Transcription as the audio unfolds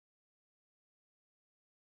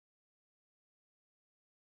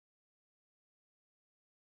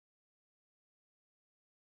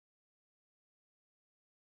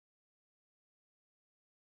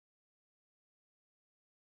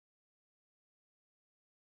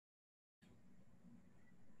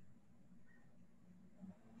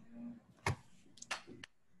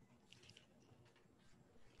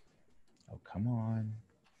Come on.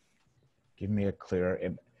 Give me a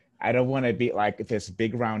clear. I don't want to be like this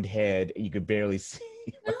big round head. You could barely see.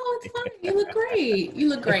 No, it's fine. You look great. You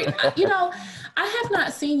look great. You know, I have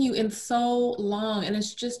not seen you in so long, and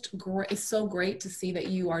it's just great. It's so great to see that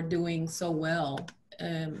you are doing so well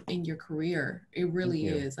in your career. It Thank really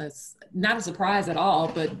you. is. That's not a surprise at all,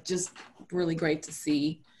 but just really great to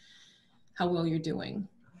see how well you're doing.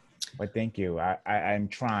 But thank you. I'm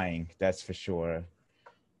trying. That's for sure.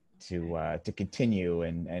 To continue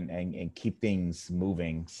and keep things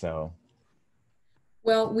moving. So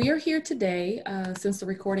Well, we are here today, since the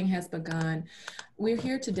recording has begun. We're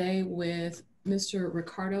here today with Mr.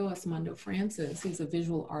 Ricardo Osmondo Francis. He's a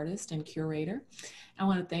visual artist and curator. I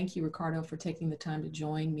want to thank you, Ricardo, for taking the time to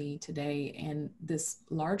join me today in this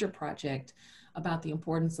larger project about the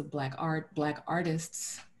importance of Black art, Black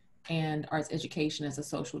artists, and arts education as a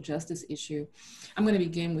social justice issue. I'm going to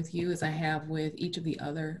begin with you, as I have with each of the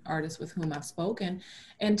other artists with whom I've spoken,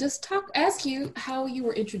 and just ask you how you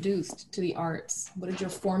were introduced to the arts. What did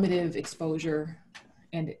your formative exposure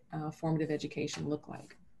and formative education look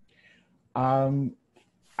like? um,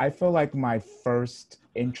 I feel like my first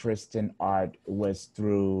interest in art was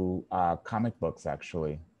through comic books,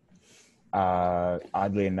 actually.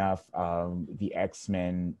 Oddly enough, the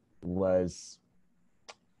X-Men was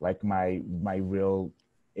like my real.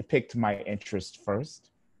 It picked my interest first,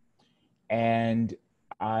 and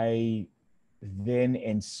I then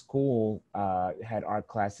in school had art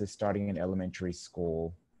classes starting in elementary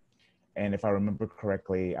school. And if I remember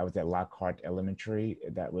correctly, I was at Lockhart Elementary.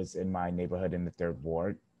 That was in my neighborhood in the Third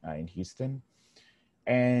Ward in Houston.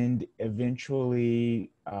 And eventually,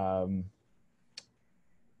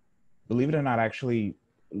 believe it or not, actually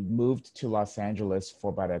moved to Los Angeles for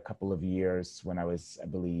about a couple of years when I was, I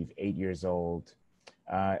believe, 8 years old.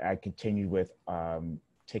 I continued with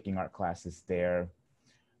taking art classes there,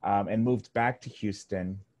 and moved back to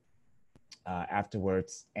Houston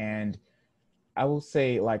afterwards. And I will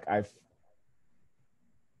say, like, I've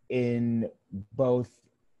in both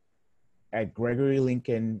at Gregory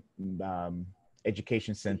Lincoln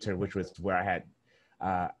Education Center, which was where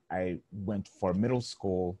I went for middle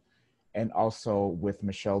school, and also with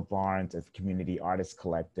Michelle Barnes at the Community Artists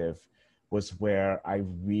Collective, was where I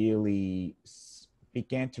really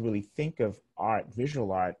began to really think of art,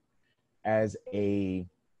 visual art, as a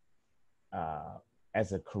uh,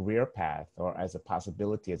 as a career path, or as a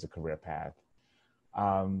possibility as a career path.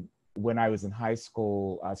 When I was in high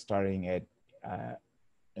school, starting at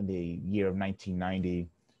in the year of 1990,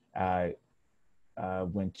 uh,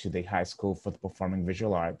 went to the High School for the Performing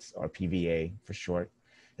Visual Arts, or PVA for short,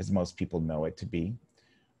 as most people know it to be.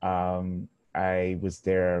 I was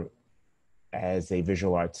there as a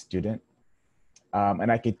visual arts student, and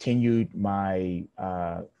I continued my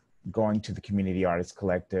going to the Community Artists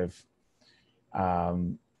Collective.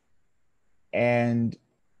 Um, and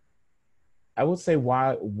I would say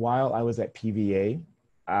while I was at PVA,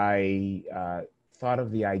 I thought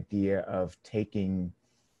of the idea of taking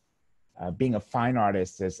being a fine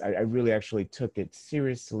artist, as I really actually took it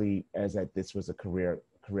seriously, as that this was a career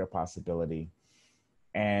possibility.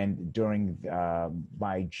 And during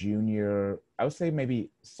my junior, I would say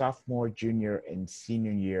maybe sophomore, junior, and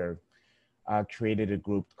senior year, created a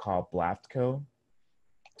group called Blaftco.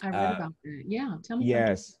 I read Uh, about that. Yeah, tell me about that.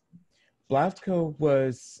 yes, Blaftco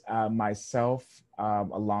was myself,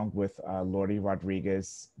 along with Lordy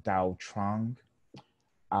Rodriguez, Dao Trong,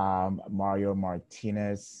 Mario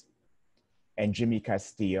Martinez, and Jimmy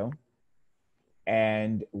Castillo.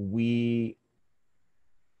 And we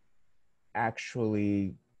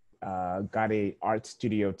actually got a art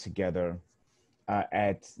studio together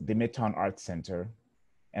at the Midtown Art Center.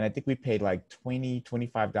 And I think we paid like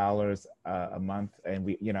 $25 a month. And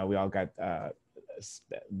we all got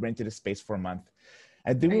rented a space for a month.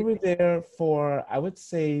 And then we Right. were there for, I would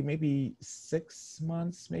say, maybe 6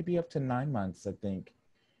 months, maybe up to 9 months, I think.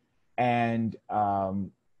 And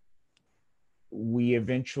we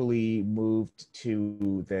eventually moved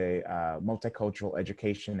to the Multicultural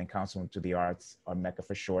Education and Counseling to the Arts, or MECA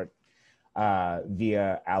for short,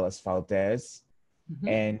 via Alice Valdez. Mhm.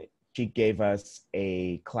 And she gave us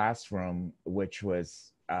a classroom which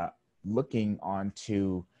was looking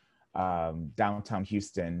onto downtown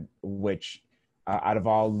Houston, which out of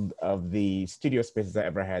all of the studio spaces I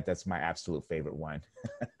ever had, that's my absolute favorite one.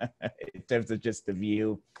 In terms of just the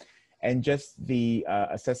view and just the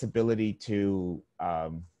accessibility to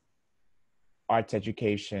arts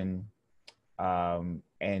education,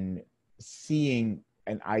 and seeing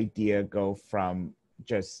an idea go from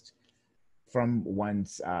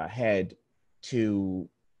one's head to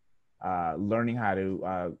learning how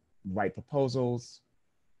to write proposals,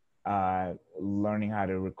 learning how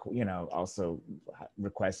to, also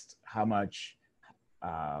request how much,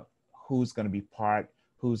 uh, who's going to be part,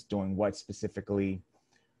 who's doing what specifically,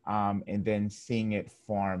 and then seeing it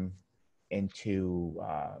form into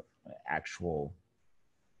actual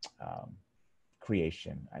um,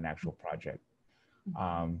 creation, an actual project.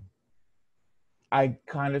 Um, I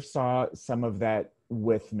kind of saw some of that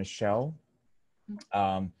with Michelle.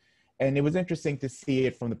 Um, and it was interesting to see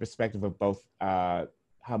it from the perspective of both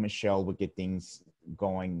how Michelle would get things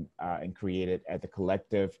going and created at the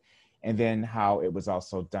collective, and then how it was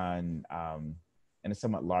also done in a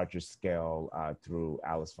somewhat larger scale through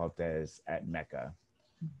Alice Valdez at Mecca.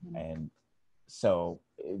 And so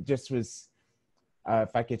it just was,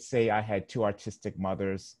 if I could say I had two artistic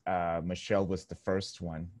mothers, Michelle was the first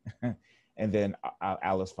one, and then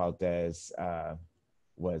Alice Valdez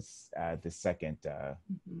was the second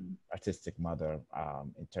artistic mother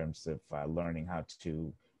in terms of learning how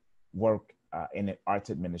to work in arts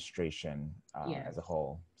administration as a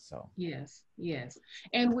whole. So yes,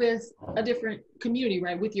 and with a different community,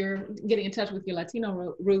 right? With your getting in touch with your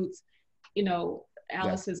Latino roots,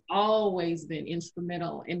 Alice has always been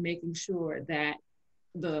instrumental in making sure that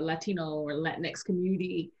the Latino or Latinx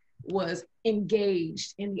community was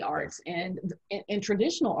engaged in the arts and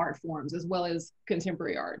traditional art forms, as well as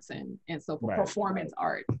contemporary arts and so forth, performance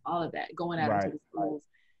art, all of that, going out into the schools.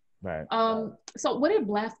 Right. So what did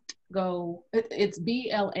BLAFTCO, it's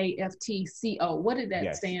BLAFTCO, what did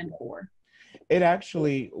that stand for? It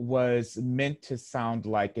actually was meant to sound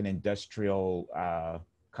like an industrial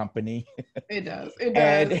company. It does.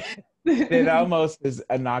 And it almost is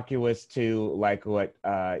innocuous to like what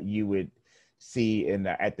you would see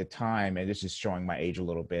at the time, and this is showing my age a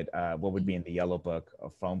little bit, what would be in the yellow book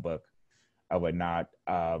or phone book or whatnot.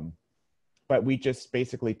 But we just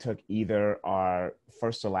basically took either our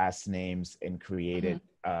first or last names and created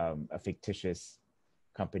a fictitious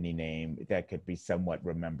company name that could be somewhat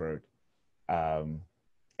remembered. And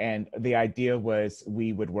the idea was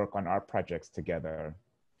we would work on art projects together.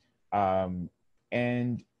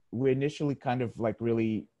 And we initially kind of like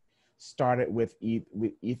really started with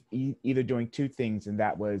either doing two things, and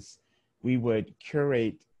that was we would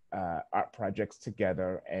curate art projects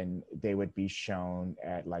together, and they would be shown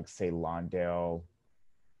at, like, say, Lawndale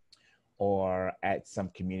or at some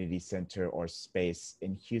community center or space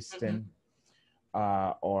in Houston,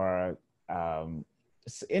 or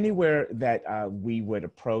anywhere that we would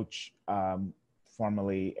approach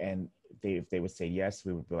formally, and if they would say yes,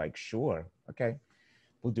 we would be like, sure, okay,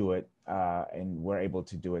 we'll do it, and we're able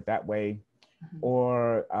to do it that way.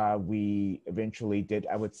 Or we eventually did,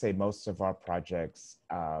 I would say, most of our projects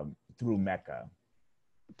through Mecca.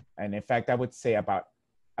 And in fact, I would say a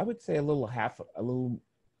little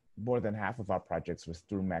more than half of our projects was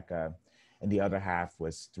through Mecca, and the other half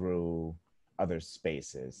was through other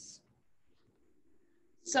spaces.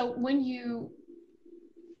 So when you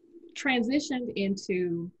transitioned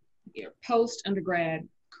into your post-undergrad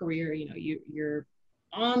career, you're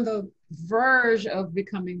on the verge of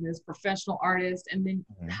becoming this professional artist, and then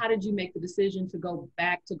how did you make the decision to go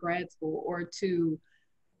back to grad school, or to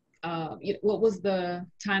what was the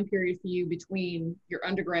time period for you between your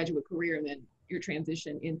undergraduate career and then your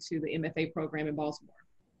transition into the MFA program in Baltimore?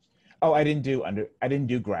 Oh, I didn't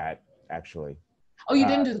do grad, actually. Oh, you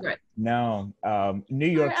didn't do the grad? No. New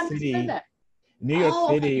York City. New York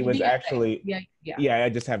City was BFA. Actually I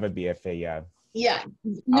just have a BFA.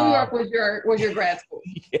 New York was your grad school.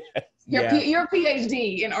 Yes, your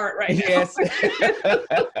PhD in art, right now. Yes.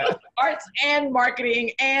 Arts and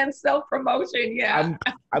marketing and self-promotion.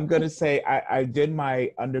 I'm gonna say I did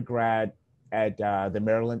my undergrad at the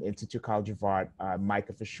Maryland Institute College of Art,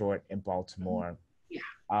 MICA for short, in Baltimore.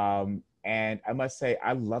 And I must say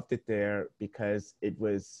I loved it there because it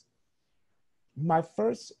was my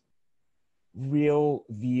first real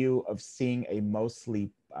view of seeing a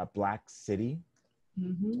mostly Black city.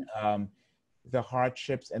 The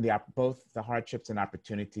hardships and both the hardships and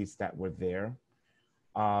opportunities that were there.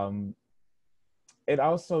 It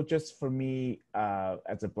also, just for me,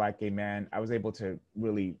 as a Black gay man, I was able to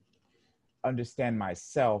really understand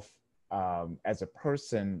myself as a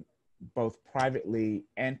person, both privately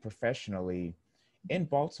and professionally, in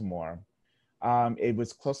Baltimore. It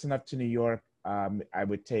was close enough to New York. I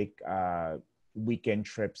would take weekend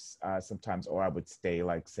trips sometimes, or I would stay,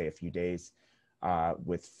 like, say, a few days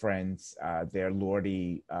with friends there.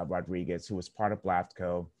 Lordy Rodriguez, who was part of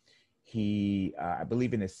BLAFTCO, he, I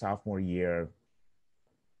believe in his sophomore year,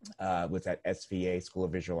 was at SVA, School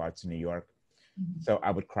of Visual Arts in New York. So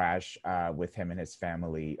I would crash with him and his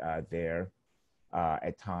family there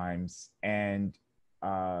at times. And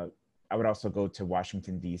I would also go to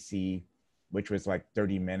Washington, D.C., which was like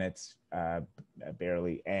 30 minutes,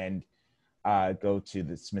 barely, and go to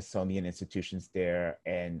the Smithsonian institutions there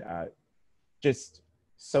and just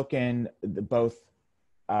soak in both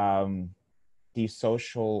um, the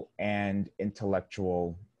social and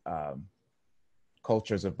intellectual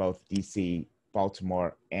cultures of both DC,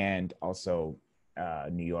 Baltimore, and also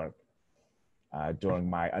New York during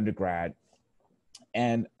my undergrad.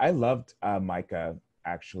 And I loved Micah,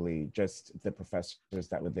 actually, just the professors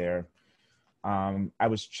that were there. I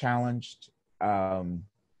was challenged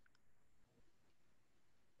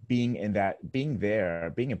being in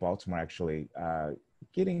Baltimore, actually,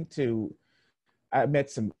 getting to, I met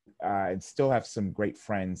some, and still have some great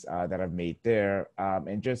friends that I've made there.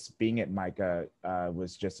 And just being at Micah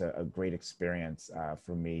was just a great experience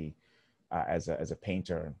for me as a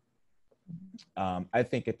painter. I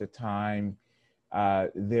think at the time,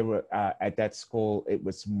 there were, at that school, it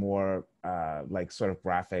was more like sort of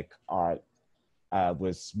graphic art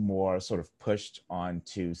was more sort of pushed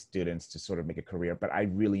onto students to sort of make a career. But I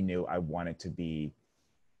really knew I wanted to be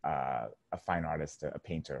a fine artist, a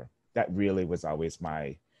painter. That really was always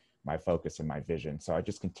my focus and my vision. So I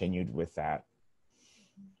just continued with that.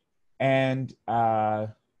 And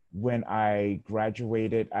when I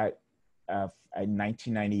graduated in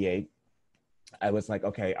 1998, I was like,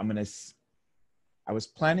 okay, I was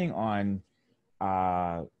planning on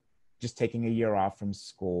just taking a year off from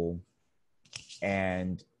school,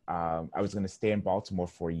 and I was going to stay in Baltimore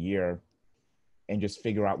for a year and just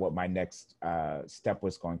figure out what my next step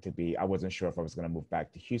was going to be. I wasn't sure if I was going to move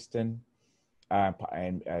back to Houston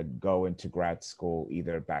and go into grad school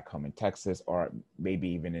either back home in Texas or maybe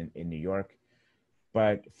even in New York.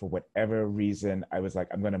 But for whatever reason, I was like,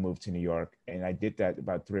 I'm going to move to New York. And I did that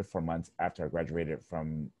about 3 or 4 months after I graduated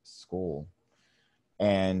from school.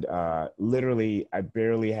 And literally, I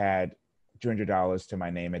barely had $200 to my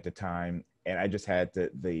name at the time. And I just had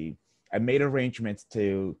I made arrangements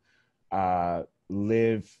to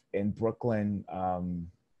live in Brooklyn. I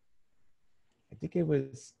think it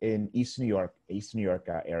was in East New York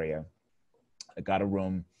area. I got a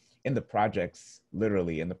room in the projects,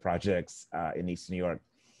 literally in the projects in East New York.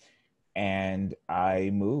 And I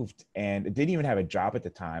moved and didn't even have a job at the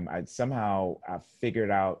time. I somehow figured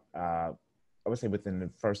out, I would say within the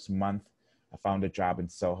first month, I found a job in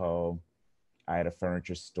Soho. I had a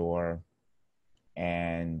furniture store,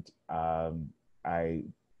 and I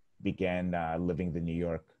began living the New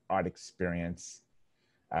York art experience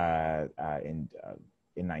in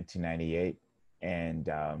 1998, and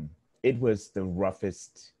it was the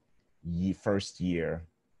roughest first year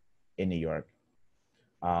in New York,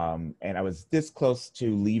 and I was this close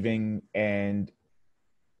to leaving. And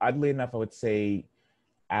oddly enough, I would say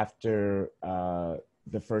after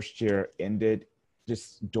the first year ended,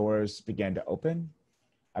 just doors began to open.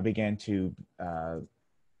 I began to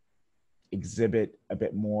exhibit a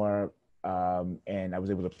bit more, and I was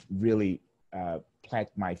able to really plant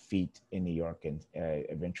my feet in New York, and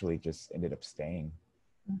eventually just ended up staying.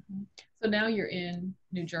 Mm-hmm. So now you're in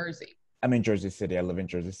New Jersey. I'm in Jersey City. I live in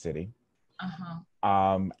Jersey City.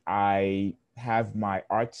 Uh-huh. I have my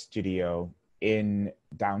art studio in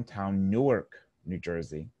downtown Newark, New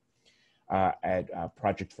Jersey, at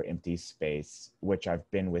Project for Empty Space, which I've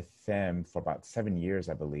been with them for about 7 years,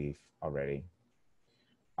 I believe, already.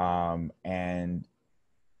 And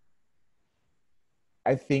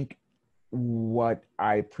I think what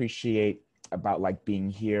I appreciate about like being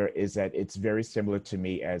here is that it's very similar to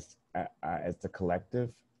me as the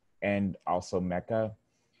collective and also Mecca,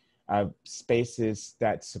 spaces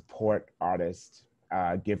that support artists,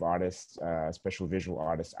 give artists, especially visual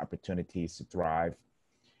artists, opportunities to thrive.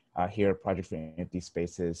 Here at Project for Empty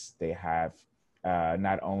Spaces, they have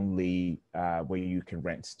not only where you can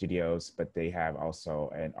rent studios, but they have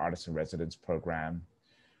also an artist in residence program.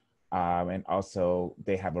 And also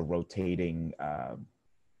they have a rotating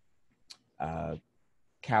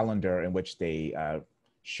calendar in which they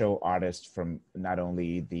show artists from not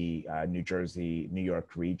only the New Jersey, New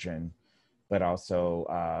York region, but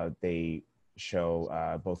also they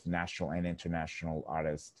show both national and international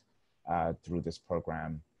artists through this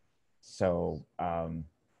program. So I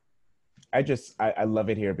love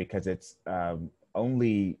it here because it's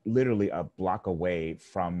only literally a block away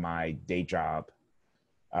from my day job,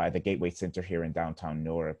 the Gateway Center here in downtown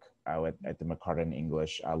Newark, at the McCartan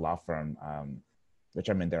English law firm, which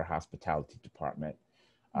I'm in their hospitality department.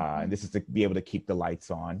 And this is to be able to keep the lights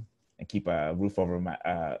on and keep a roof over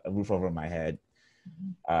my head.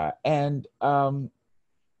 And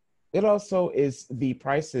it also is the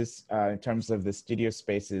prices in terms of the studio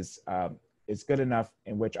spaces is good enough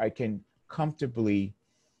in which I can comfortably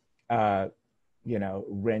uh,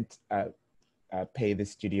 rent, pay the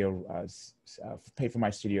studio, pay for my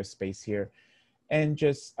studio space here, and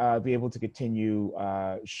just be able to continue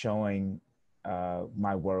showing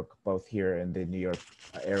my work both here in the New York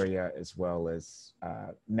area as well as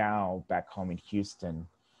now back home in Houston,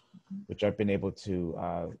 which I've been able to.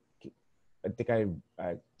 I think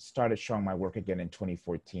I started showing my work again in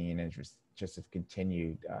 2014, and just have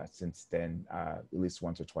continued since then, at least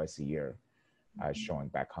once or twice a year, showing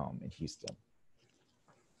back home in Houston.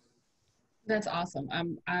 That's awesome.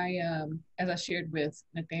 As I shared with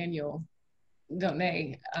Nathaniel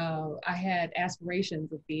Donay, I had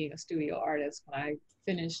aspirations of being a studio artist when I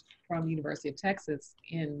finished from University of Texas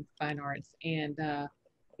in fine arts, and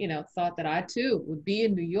thought that I too would be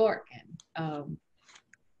in New York,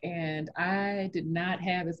 and I did not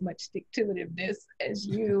have as much stick-to-itiveness as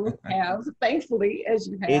you have, thankfully, as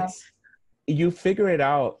you have. You figure it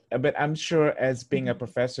out, but I'm sure as being a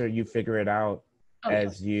professor, you figure it out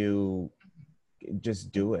as you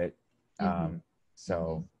just do it.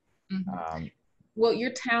 Well,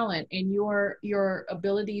 your talent and your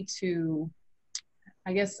ability to,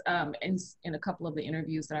 I guess, in a couple of the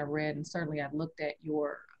interviews that I read, and certainly I've looked at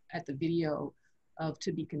the video of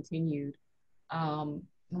To Be Continued.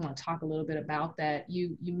 I want to talk a little bit about that.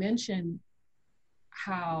 You mentioned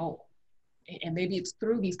how, and maybe it's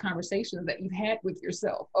through these conversations that you've had with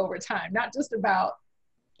yourself over time, not just about,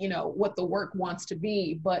 what the work wants to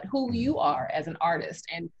be, but who you are as an artist.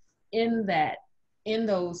 And in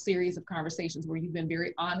those series of conversations where you've been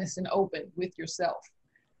very honest and open with yourself,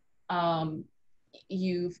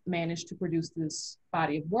 you've managed to produce this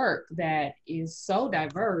body of work that is so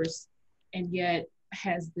diverse and yet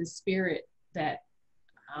has this spirit that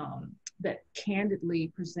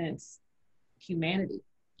candidly presents humanity.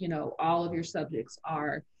 All of your subjects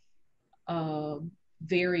are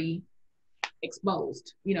very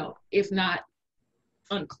exposed, if not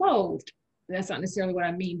unclothed. That's not necessarily what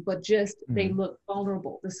I mean, but just they look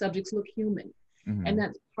vulnerable. The subjects look human. And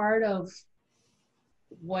that's part of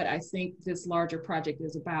what I think this larger project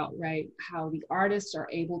is about, right? How the artists are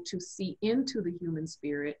able to see into the human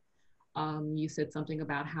spirit. You said something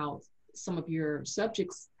about how some of your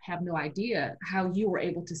subjects have no idea how you were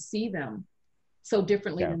able to see them so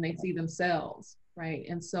differently than they see themselves, right?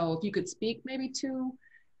 And so if you could speak maybe to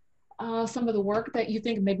some of the work that you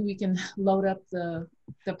think, maybe we can load up the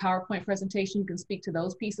PowerPoint presentation, you can speak to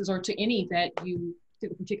those pieces, or to any that you feel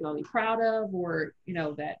particularly proud of, or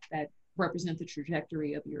that represent the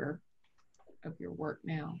trajectory of your work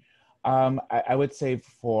now. I would say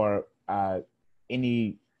for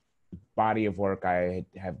any body of work I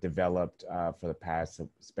have developed for the past,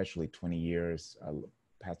 especially 20 years,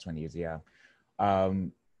 past 20 years,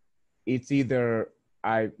 it's either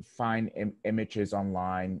I find images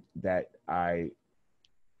online that are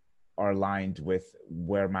aligned with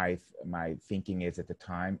where my thinking is at the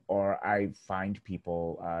time, or I find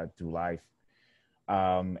people through life,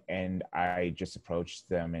 and I just approach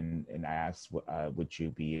them and I ask, would you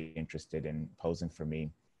be interested in posing for me?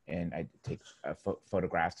 And I take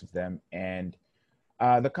photographs of them, and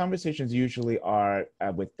the conversations usually are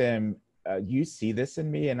with them. You see this in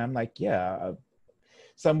me, and I'm like, yeah.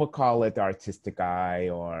 Some would call it the artistic eye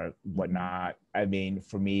or whatnot. I mean,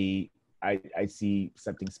 for me, I see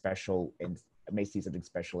something special, and I may see something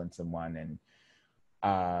special in someone,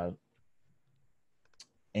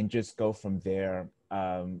 and just go from there.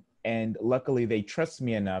 And luckily, they trust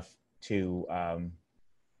me enough to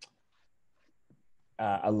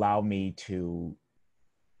allow me to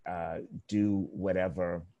do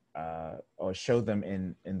whatever, or show them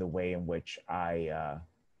in the way in which I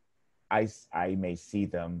may see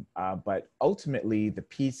them, but ultimately the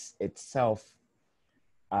piece itself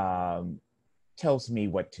tells me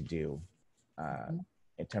what to do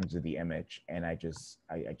in terms of the image, and I just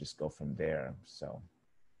go from there. So,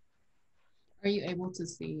 are you able to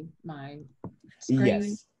see my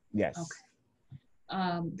screen? Yes.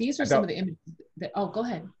 Okay. These are some of the images that. Oh, go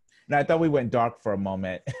ahead. No, I thought we went dark for a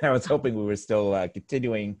moment. I was hoping we were still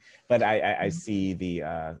continuing, but I see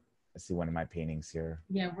I see one of my paintings here.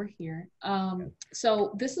 Yeah, we're here.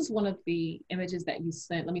 So this is one of the images that you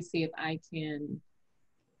sent. Let me see if I can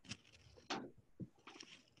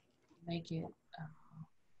make it.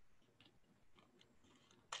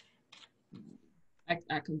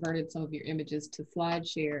 I converted some of your images to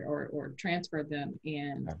SlideShare or transferred them,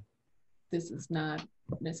 and this is not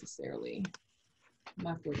necessarily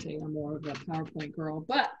my forte. I'm more of a PowerPoint girl,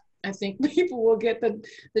 but I think people will get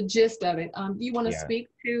the gist of it. Do you want to Yeah. speak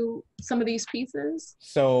to some of these pieces?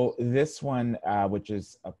 So this one, which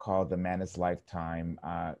is called The Man is Lifetime,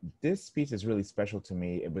 this piece is really special to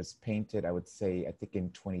me. It was painted, I would say, I think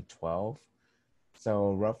in 2012.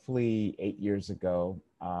 So roughly 8 years ago.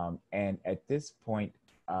 And at this point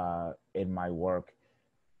in my work,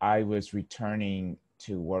 I was returning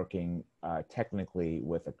to working technically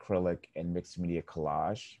with acrylic and mixed media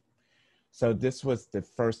collage. So this was the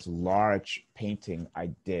first large painting I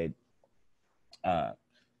did, uh,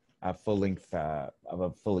 a full length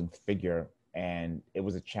figure, and it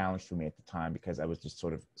was a challenge for me at the time because I was just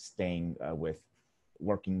sort of staying with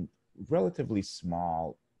working relatively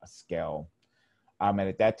small scale. And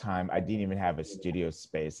at that time, I didn't even have a studio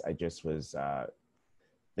space. I just was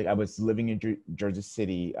like I was living in Jersey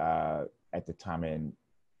City at the time, and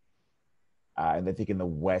I think in the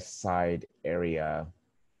West Side area,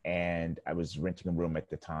 and I was renting a room at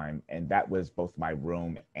the time, and that was both my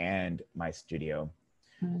room and my studio.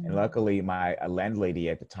 And luckily, my landlady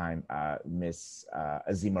at the time, Miss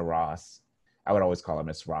Azima Ross, I would always call her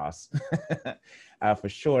Miss Ross for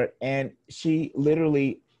short, and she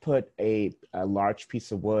literally put a large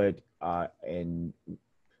piece of wood in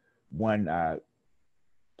one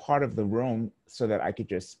part of the room so that I could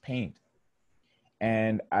just paint.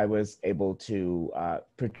 And I was able to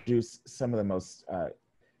produce some of the most,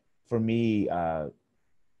 for me,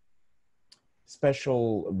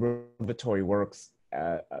 special revelatory works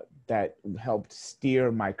that helped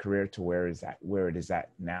steer my career to where it is at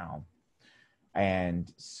now.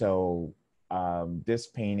 And so this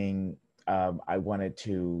painting, I wanted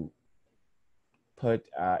to put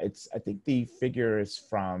it's I think the figure is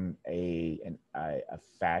from a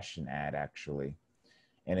fashion ad actually,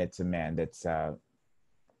 and it's a man that's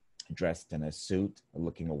dressed in a suit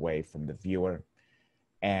looking away from the viewer.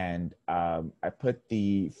 And I put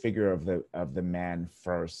the figure of the man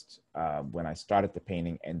first when I started the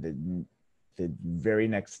painting, and the very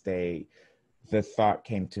next day, the thought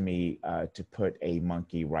came to me to put a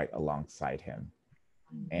monkey right alongside him.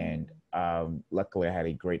 And luckily, I had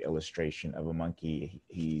a great illustration of a monkey.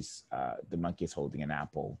 The monkey is holding an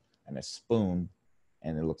apple and a spoon,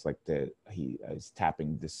 and it looks like he is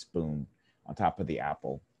tapping the spoon on top of the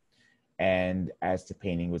apple. And as the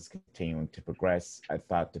painting was continuing to progress, I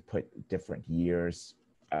thought to put different years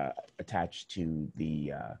attached to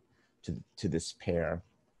to this pair.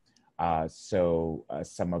 So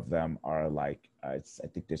some of them are like I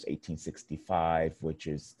think there's 1865, which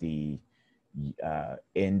is the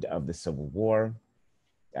end of the Civil War.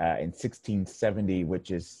 In 1670,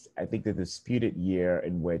 which is I think the disputed year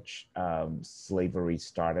in which slavery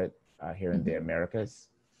started here in the Americas.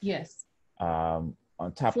 Yes.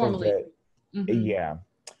 On top Formally. of the yeah,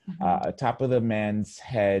 top of the man's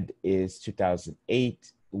head is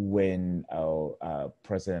 2008 when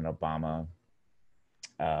President Obama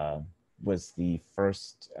was the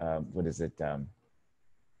first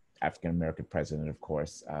African American president, of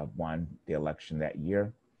course, won the election that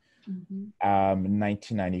year.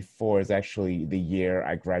 1994 is actually the year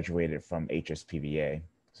I graduated from HSPVA,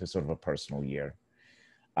 so sort of a personal year.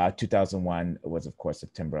 2001 was, of course,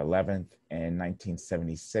 September 11th, and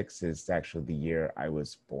 1976 is actually the year I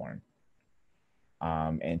was born.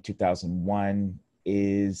 And 2001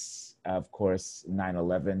 is, of course,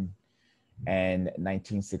 9/11, and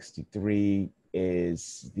 1963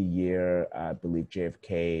 is the year I believe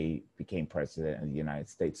JFK became president of the United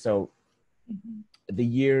States. So the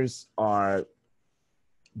years are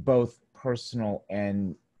both personal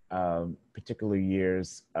and particular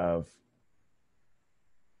years of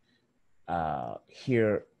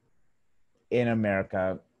here in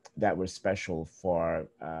America that were special for,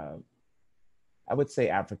 I would say,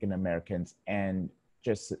 African Americans and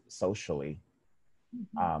just socially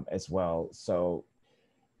as well. So,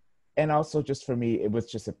 and also just for me, it was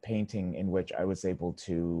just a painting in which I was able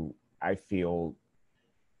to, I feel,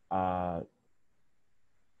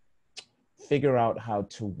 figure out how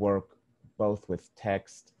to work both with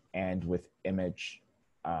text and with image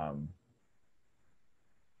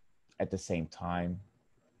at the same time,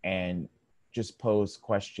 and just pose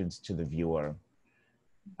questions to the viewer,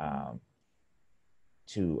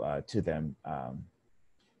 to them.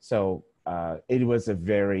 So it was a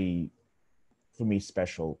very, for me,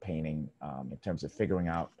 special painting in terms of figuring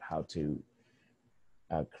out how to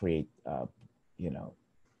create, you know,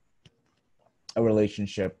 a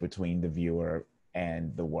relationship between the viewer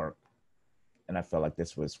and the work. And I felt like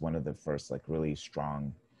this was one of the first, like, really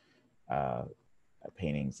strong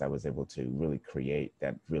paintings I was able to really create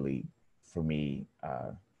that really, for me,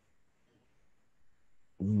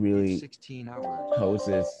 really 16 hours.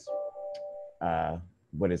 poses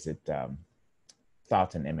what is it,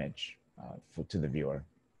 thought and image to the viewer.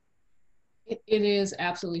 It is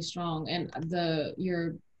absolutely strong, and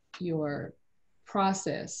your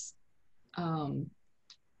process. Um,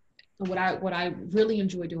 what I really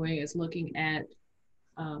enjoy doing is looking at,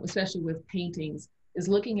 especially with paintings, is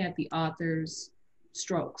looking at the author's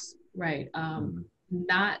strokes, right?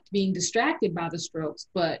 Not being distracted by the strokes,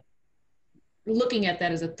 but looking at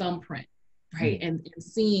that as a thumbprint, right? And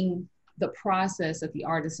seeing the process that the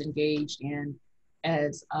artist engaged in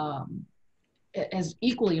as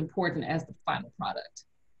equally important as the final product.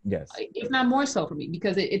 Yes. If not more so for me,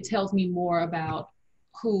 because it tells me more about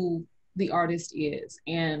who the artist is.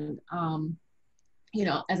 And, you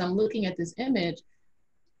know, as I'm looking at this image,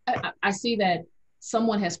 I see that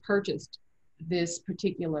someone has purchased this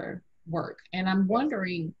particular work. And I'm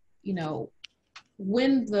wondering, you know,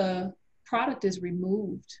 when the product is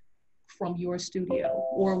removed from your studio,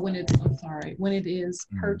 or when it's, I'm sorry, when it is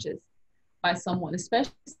purchased by someone,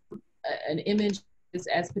 especially an image is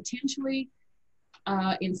as potentially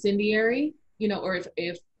incendiary, you know, or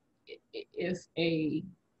if a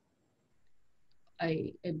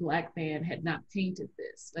Black man had not painted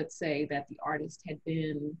this, let's say that the artist had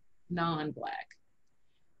been non-Black,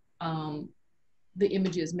 the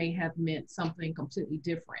images may have meant something completely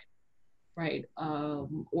different, right?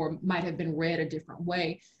 Or might have been read a different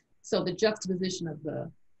way. So the juxtaposition of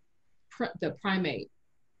the primate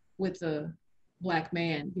with the Black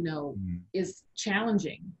man, you know, is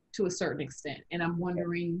challenging to a certain extent. And I'm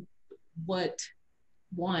wondering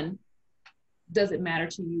does it matter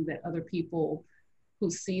to you that other people who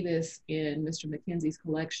see this in Mr. McKenzie's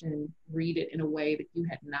collection read it in a way that you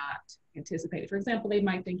had not anticipated? For example, they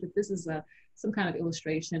might think that this is some kind of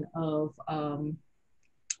illustration of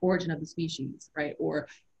origin of the species, right? Or,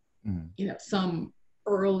 you know, some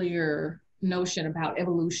earlier notion about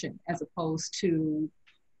evolution as opposed to,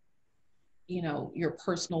 you know, your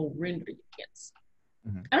personal renderings.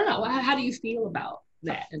 I don't know. How do you feel about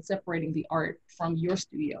that and separating the art from your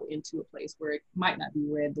studio into a place where it might not be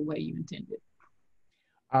read the way you intended?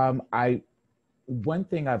 One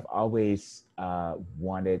thing I've always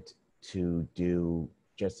wanted to do,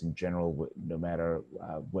 just in general, no matter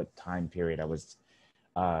what time period I was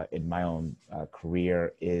in my own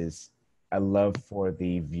career, is I love for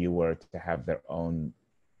the viewer to have their own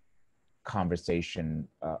conversation,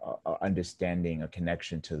 understanding, a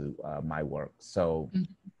connection to my work. So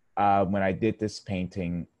when I did this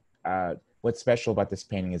painting, what's special about this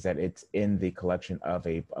painting is that it's in the collection of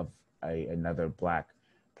another Black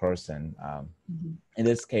person. In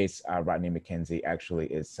this case, Rodney McKenzie actually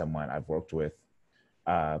is someone I've worked with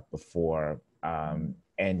before. And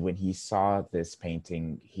when he saw this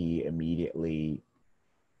painting, he immediately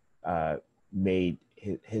made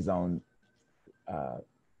his own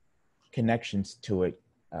connections to it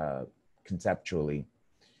conceptually.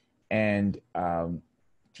 And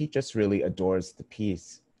he just really adores the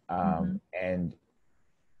piece. And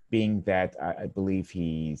being that I believe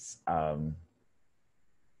he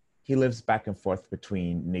lives back and forth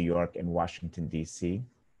between New York and Washington, D.C.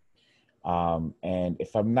 And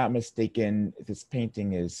if I'm not mistaken, this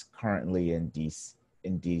painting is currently in his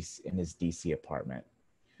DC apartment.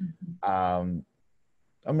 Or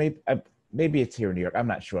maybe it's here in New York, I'm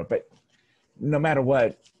not sure. But no matter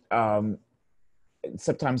what,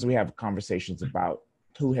 sometimes we have conversations about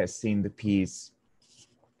who has seen the piece,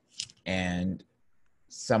 and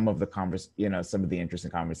some of the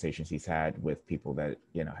interesting conversations he's had with people that,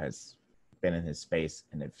 you know, has been in his space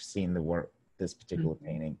and have seen the work, this particular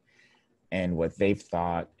painting, and what they've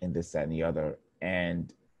thought, and this, that, and the other.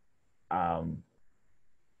 And I'm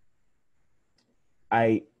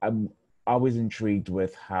always intrigued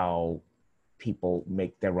with how people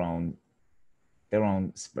make their own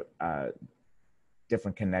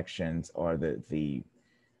different connections, or the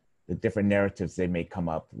different narratives they may come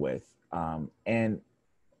up with. And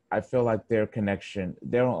I feel like their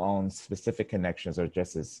own specific connections, are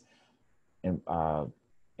just as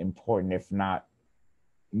important, if not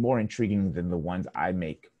more intriguing, than the ones I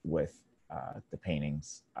make with the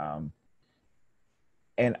paintings.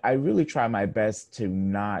 And I really try my best to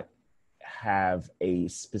not have a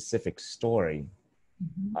specific story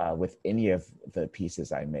with any of the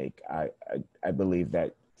pieces I make. I believe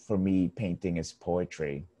that for me, painting is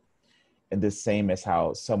poetry. And the same as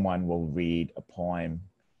how someone will read a poem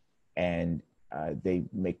and they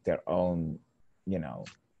make their own, you know,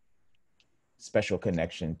 special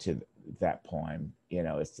connection to that poem. You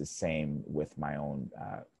know, it's the same with my own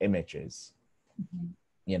images,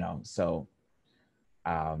 you know, so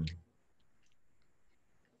I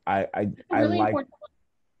really like, important.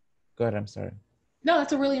 go ahead, I'm sorry. No,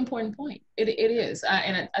 that's a really important point. It is.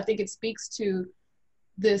 And I think it speaks to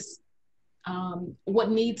this,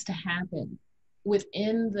 what needs to happen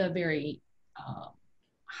within the very uh,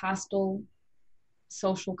 hostile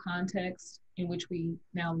social context in which we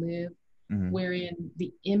now live, Mm-hmm. wherein the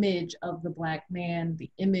image of the Black man, the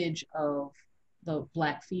image of the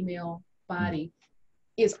Black female body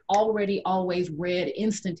is already always read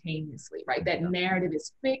instantaneously, right? That narrative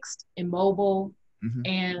is fixed, immobile, Mm-hmm.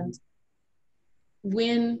 and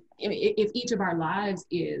when, if each of our lives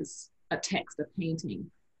is a text, a painting,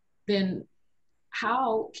 then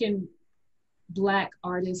how can Black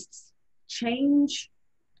artists change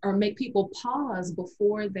or make people pause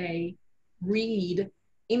before they read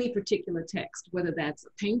any particular text, whether that's a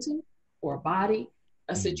painting or a body,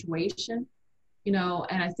 a Mm-hmm. situation,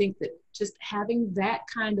 and I think that just having that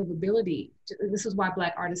kind of ability, this is why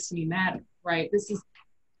Black artists to me matter, right? This is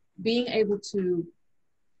being able to,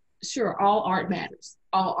 sure, all art matters,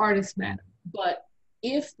 all artists matter, but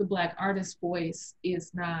if the Black artist's voice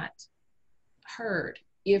is not heard,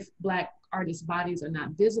 if Black artists' bodies are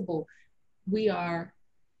not visible, we are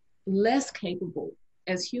less capable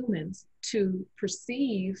as humans to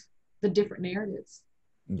perceive the different narratives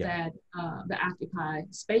Yeah. that occupy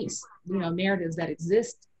space, narratives that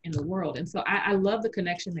exist in the world. And so I love the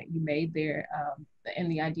connection that you made there, and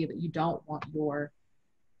the idea that you don't want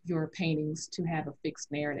your paintings to have a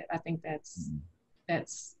fixed narrative. I think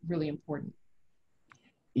that's really important.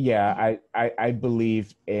 Yeah, I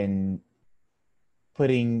believe in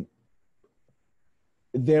putting,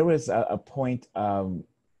 there was a point,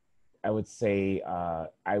 I would say,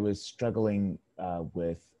 I was struggling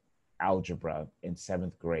with algebra in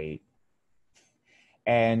seventh grade.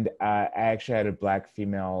 And I actually had a Black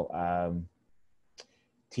female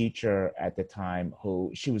teacher at the time who,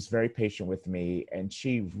 she was very patient with me. And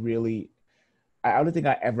she really, I don't think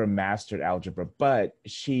I ever mastered algebra, but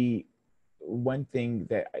one thing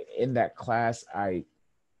that in that class, I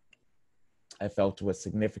felt was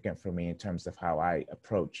significant for me in terms of how I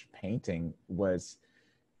approach painting was,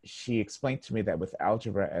 she explained to me that with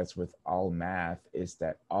algebra, as with all math, is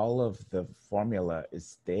that all of the formula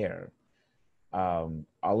is there. All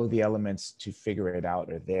of the elements to figure it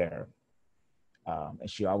out are there. And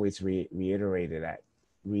she always reiterated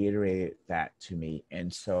that to me.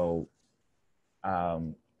 And so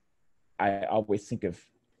um, I always think of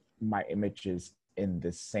my images in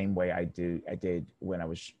the same way I did when I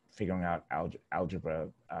was figuring out algebra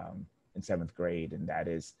in seventh grade, and that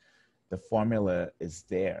is, the formula is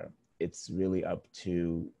there. It's really up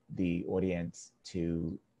to the audience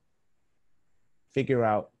to figure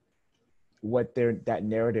out what that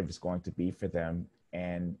narrative is going to be for them,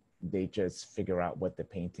 and they just figure out what the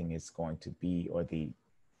painting is going to be, or the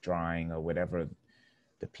drawing, or whatever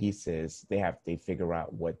the piece is. They figure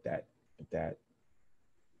out what that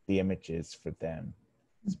the image is for them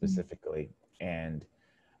Mm-hmm. specifically. And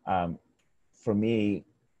um, for me,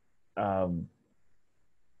 um,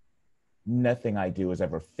 nothing I do is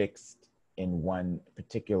ever fixed in one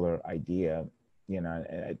particular idea. And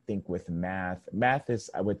I think with math is,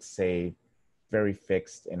 I would say, very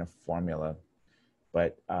fixed in a formula,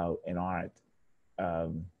 but in art,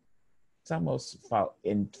 um, it's almost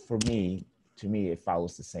to me, it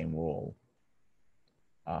follows the same rule,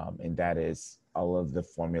 and that is, all of the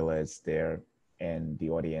formula is there, and the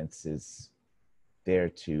audience is there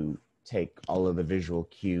to take all of the visual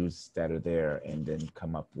cues that are there, and then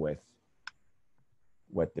come up with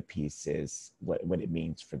what the piece is, what it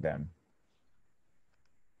means for them.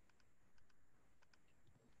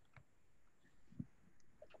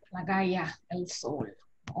 La Gaia, El Sol,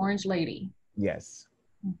 Orange Lady. Yes.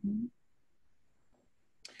 Mm-hmm.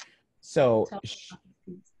 So Tell us about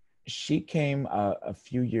this piece. she came a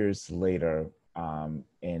few years later,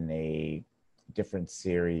 in a different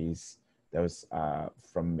series that was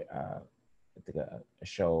from I think a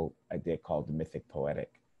show I did called The Mythic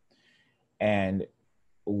Poetic. And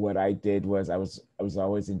what I did was, I was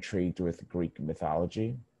always intrigued with Greek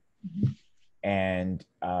mythology. Mm-hmm. And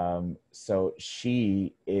so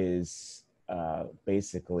she is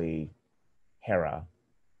basically Hera,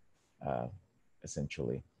 uh,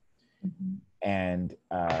 essentially. Mm-hmm. And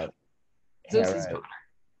Zeus's Hera, daughter.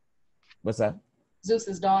 what's that?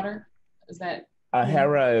 Zeus's daughter. Is that who?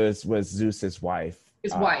 Hera was Zeus's wife.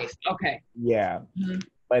 His wife. Okay. Yeah, Mm-hmm.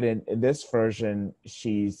 but in this version,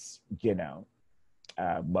 she's,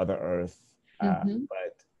 Mother Earth, Mm-hmm.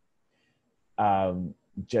 but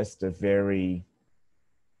just a very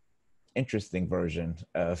interesting version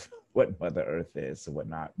of what Mother Earth is and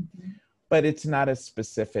whatnot. Mm-hmm. But it's not a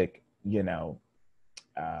specific,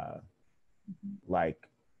 uh, like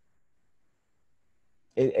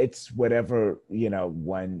it's whatever, you know,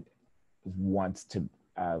 one wants to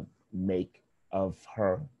make of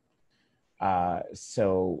her.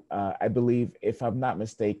 I believe, if I'm not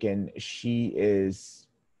mistaken, she is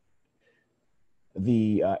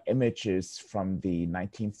the images from the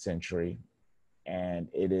 19th century, and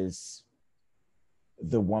it is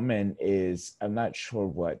the woman is, I'm not sure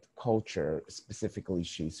what culture specifically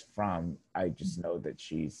she's from. I just know that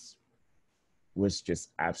she's was just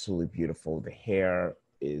absolutely beautiful. The hair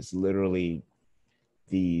is literally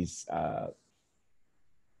these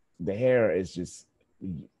the hair is just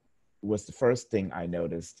was the first thing I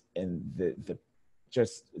noticed, and the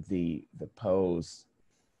just the pose.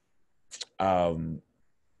 um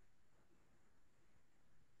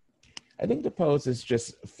I think the pose is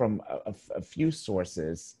just from a few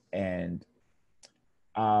sources, and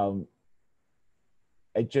um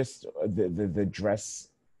it just the dress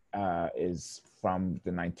is from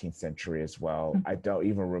the 19th century as well. I don't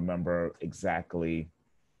even remember exactly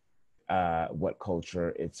what culture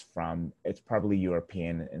it's from. It's probably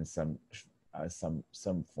European in some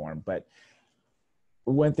form. But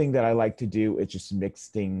one thing that I like to do is just mix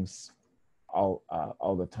things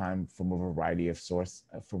all the time from a variety of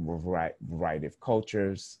from a variety of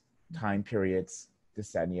cultures, time periods,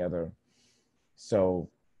 this, that, and the other. So,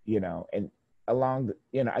 you know, and along the,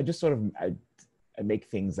 you know, I just sort of I make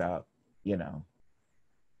things up, you know,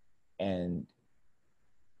 and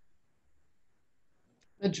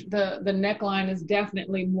The neckline is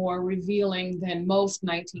definitely more revealing than most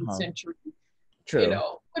 19th century, you true.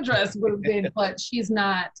 know, dress would have been, but she's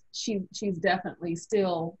not, she's definitely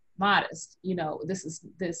still modest. You know,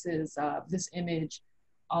 this image,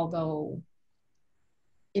 although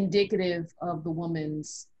indicative of the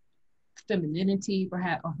woman's femininity,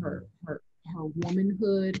 perhaps, or her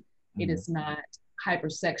womanhood, it is not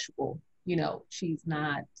hypersexual. You know, she's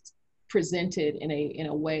not presented in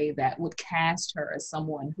a way that would cast her as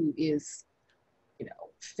someone who is, you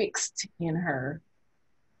know, fixed in her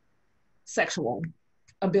sexual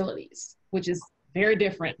abilities, which is very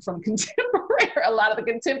different from contemporary, a lot of the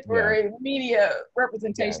contemporary media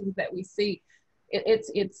representations that we see.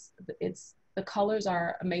 It's the colors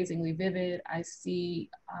are amazingly vivid. I see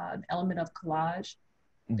an element of collage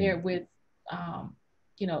there with,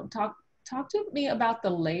 you know, talk to me about the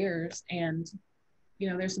layers. And, you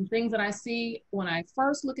know, there's some things that I see when I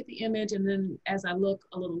first look at the image, and then as I look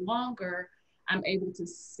a little longer, I'm able to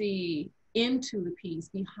see into the piece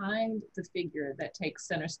behind the figure that takes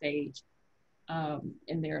center stage.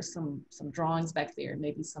 And there are some drawings back there,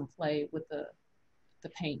 maybe some play with the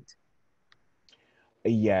paint.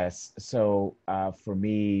 Yes. So for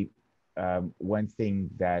me, one thing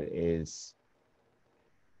that is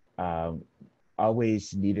um,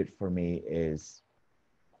 always needed for me is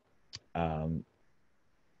um,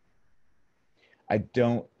 I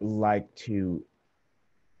don't like to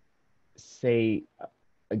say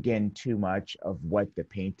again too much of what the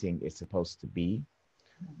painting is supposed to be.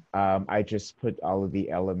 I just put all of the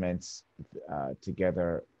elements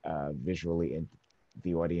together visually, and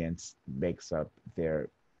the audience makes up their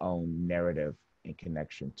own narrative in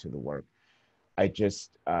connection to the work. I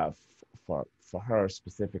just for her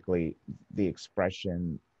specifically, the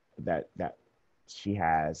expression that she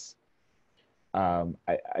has.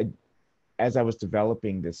 I as I was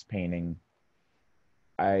developing this painting,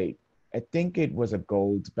 I I think it was a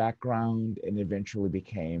gold background and eventually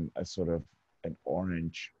became a sort of an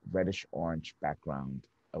orange, reddish orange background.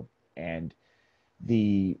 Of, and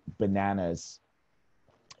the bananas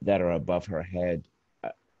that are above her head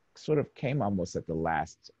sort of came almost at the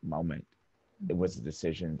last moment. It was a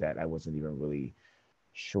decision that I wasn't even really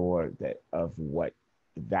sure that of what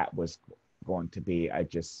that was going to be. I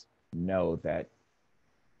just know that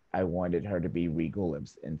I wanted her to be regal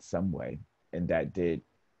in some way, and that did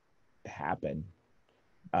happen.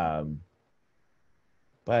 Um,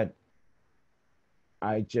 but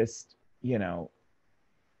I just, you know,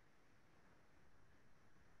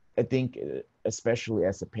 I think especially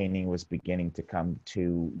as the painting was beginning to come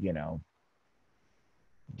to,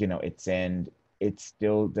 its end, it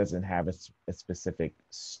still doesn't have a specific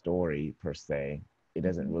story per se. It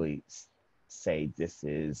doesn't really say this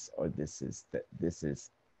is, or this is that, this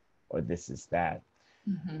is, or this is that.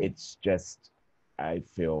 It's just, I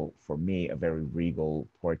feel, for me, a very regal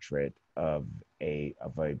portrait of a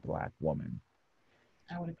Black woman.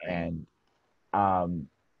 I would agree. And um,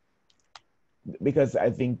 because I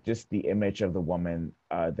think just the image of the woman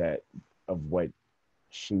that of what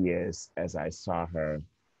she is as I saw her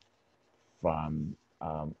from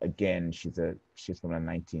again, she's from the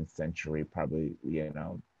 19th century, probably,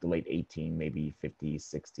 the late 18, maybe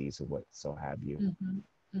 50s, 60s, or what so have you.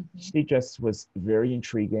 Mhm. she just was very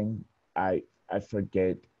intriguing. I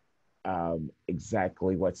forget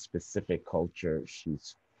exactly what specific culture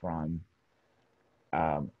she's from,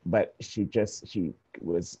 but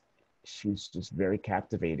was she's just very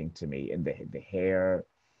captivating to me, and the hair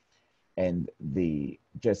and the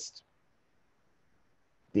just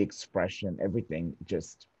the expression, everything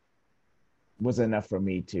just was enough for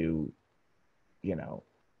me to, you know,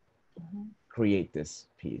 Mhm. create this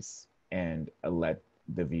piece and let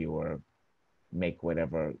the viewer make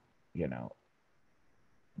whatever, you know,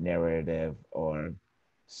 narrative or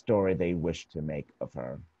story they wish to make of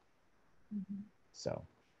her. Mhm. So,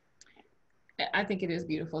 I think it is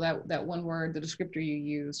beautiful that one word, the descriptor you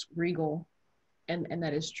use, regal, and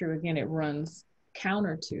that is true. Again, it runs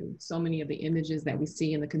counter to so many of the images that we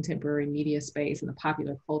see in the contemporary media space and the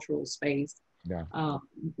popular cultural space, yeah. um,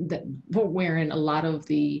 that wherein a lot of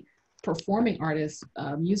the performing artists,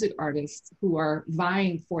 music artists who are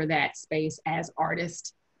vying for that space as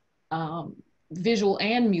artists, um, visual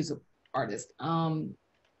and music artists,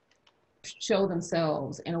 show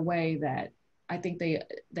themselves in a way that I think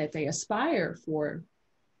they aspire for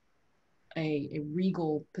a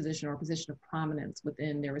regal position or a position of prominence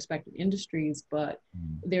within their respective industries, but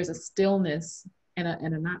Mm. there's a stillness and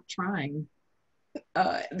a not trying,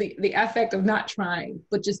 the affect of not trying,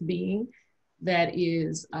 but just being, that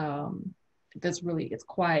is, that's really, it's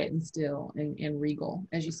quiet and still and regal.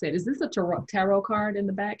 As you said, is this a tarot card in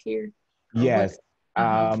the back here? Or what? Yes.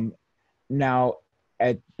 Uh-huh. Now,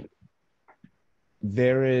 at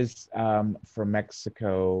there is from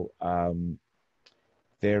Mexico,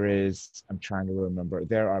 there is, I'm trying to remember,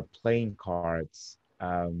 there are playing cards.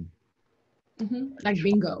 Mm-hmm. I'm Like tr-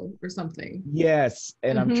 bingo or something. yes,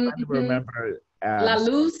 and I'm Mm-hmm, trying to mm-hmm. remember. La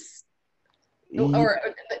Luz, Yeah, or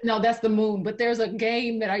no, that's the moon. But there's a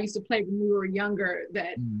game that I used to play when we were younger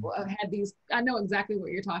that mm. had these. I know exactly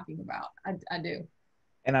what you're talking about. I do.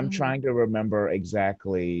 And I'm Mm-hmm. trying to remember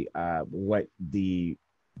exactly what The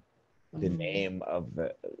the moon. name of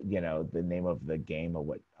the, you know, the name of the game or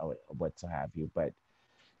what to have you, but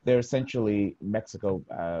they're essentially Mexico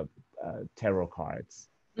tarot cards.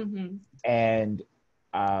 Mm-hmm. And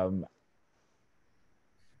um,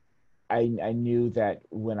 I knew that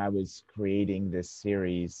when I was creating this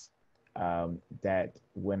series, that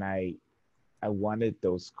when I wanted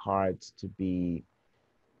those cards to be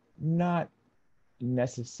not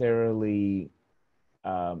necessarily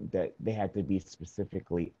that they had to be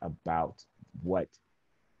specifically about what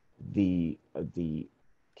the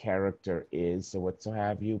character is or what so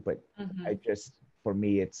have you, but Mm-hmm. I just for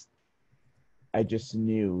me it's I just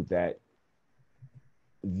knew that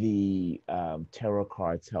the tarot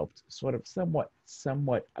cards helped sort of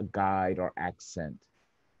somewhat a guide or accent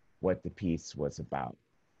what the piece was about.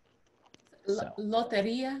 So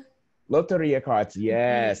Loteria. Loteria cards,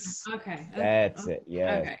 Yeah. yes, Okay. Okay. that's it,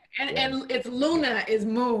 yes, Okay. And yes, it's Luna is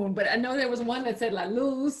moon, but I know there was one that said La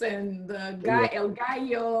Luz and the guy yeah, El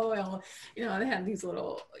Gallo. They had these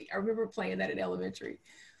little. I remember playing that in elementary.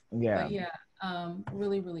 yeah, But yeah,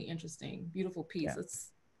 really, really interesting, beautiful piece. yeah.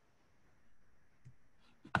 It's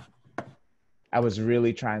I was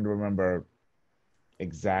really trying to remember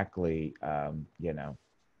exactly, you know,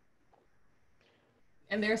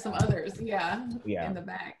 and there's some uh, others, yeah, yeah. in the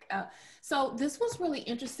back. So this was really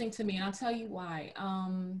interesting to me, and I'll tell you why.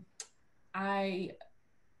 I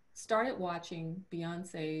started watching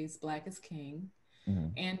Beyonce's Black is King,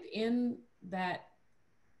 Mhm. and in that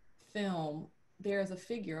film, there's a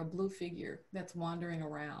figure, a blue figure that's wandering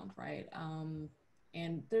around, right?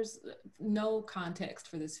 And there's no context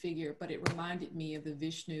for this figure, but it reminded me of the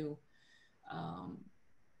Vishnu, um,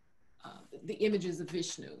 the images of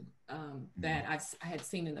Vishnu, Mhm. that I had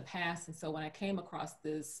seen in the past. And so when I came across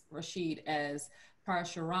this Rashid as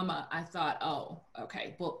Parashurama, I thought, oh,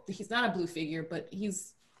 okay, well, he's not a blue figure, but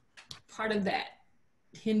he's part of that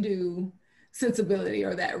Hindu sensibility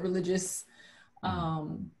or that religious, Mhm.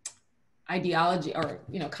 um, ideology, or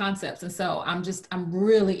concepts. And so I'm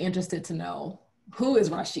really interested to know who is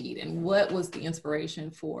Rashid and what was the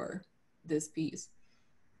inspiration for this piece.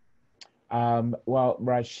 Well,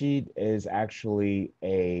 Rashid is actually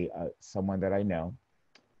a someone that I know.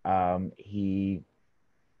 He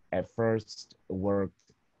at first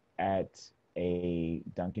worked at a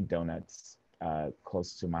Dunkin' Donuts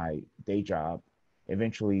close to my day job.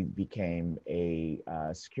 Eventually became a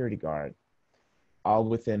security guard, all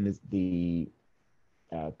within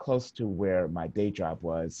close to where my day job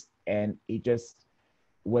was, and he just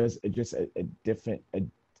was just a different a,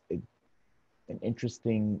 an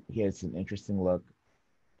interesting. He has an interesting look,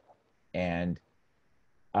 and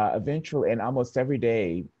eventually, and almost every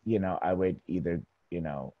day, you know, I would either, you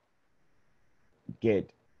know,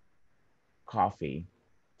 get coffee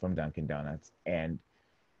from Dunkin' Donuts. And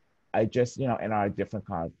I just, you know, in our different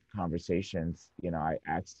conversations, you know, I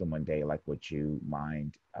asked him one day, like, would you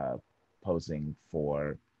mind posing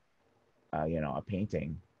for, you know, a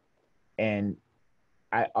painting? And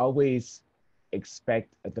I always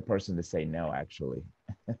expect the person to say no, actually.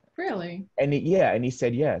 Really? And yeah, and he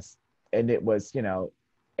said yes. And it was, you know,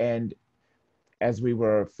 and as we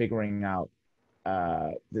were figuring out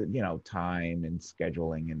the, you know, time and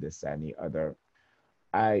scheduling and this, that, and the other,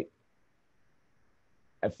 I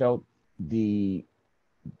I felt the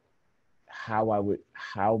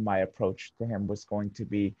how my approach to him was going to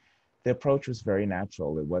be. The approach was very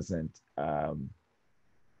natural. It wasn't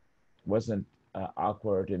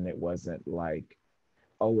awkward, and it wasn't like,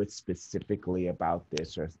 oh, it's specifically about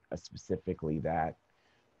this or specifically that.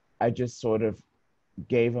 I just sort of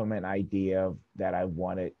gave him an idea of that I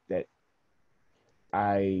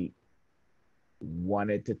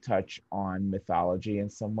wanted to touch on mythology in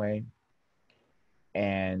some way.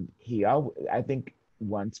 And I think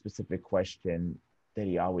one specific question that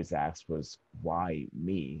he always asked was, why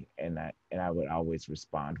me? And I would always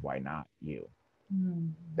respond, why not you?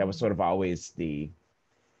 That was sort of always you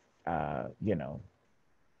know,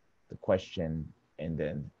 the question and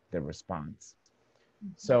then the response.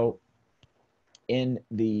 So in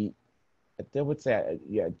the, I would say,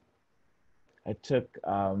 yeah, I took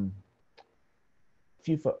some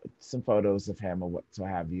photos of him or what so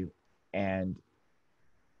have you. And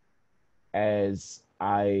as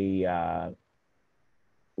I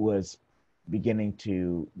was beginning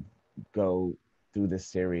to go through the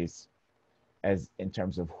series as in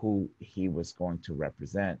terms of who he was going to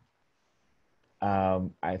represent,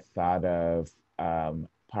 I thought of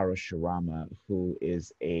Parashurama, who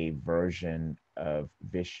is a version of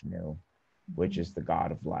Vishnu, which is the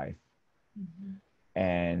god of life.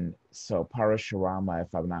 And so Parashurama,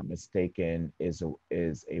 if I'm not mistaken, is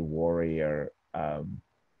a warrior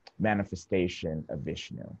manifestation of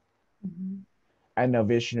Vishnu. I know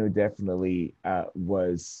Vishnu definitely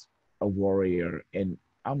was a warrior in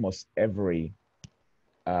almost every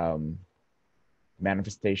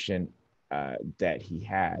manifestation that he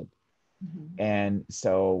had. And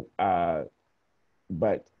so,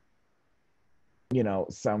 but, you know,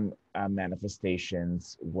 some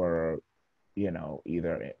manifestations were, you know,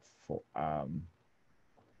 either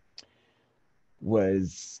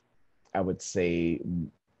was, I would say,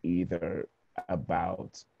 either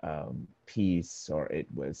about peace, or it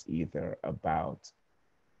was either about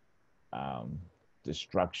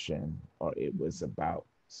destruction, or it was about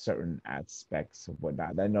certain aspects of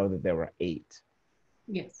whatnot. I know that there were 8,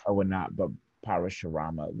 Yes, or whatnot, but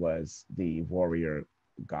Parashurama was the warrior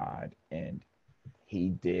god, and he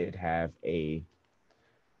did have a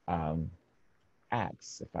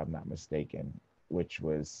axe, if I'm not mistaken, which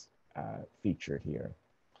was featured here.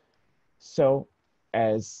 So,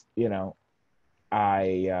 as you know,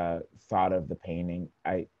 I thought of the painting.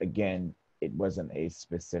 Again, it wasn't a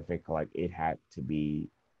specific, like, it had to be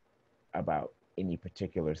about any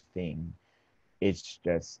particular thing. It's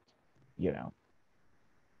just, you know,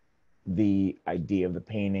 the idea of the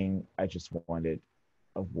painting. I just wanted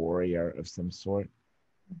a warrior of some sort.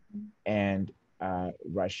 And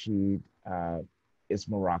Rashid is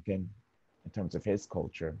Moroccan in terms of his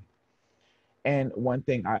culture. And one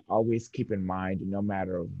thing I always keep in mind, no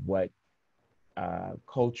matter what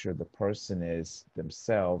culture the person is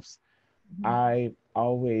themselves, I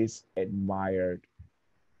always admired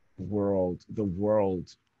the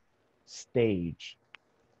world stage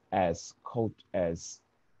as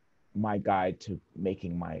my guide to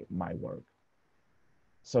making my work.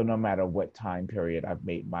 So no matter what time period I've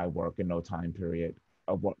made my work, and no time period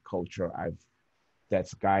of what culture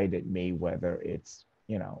that's guided me, whether it's,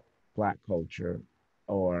 you know, Black culture,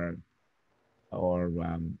 or or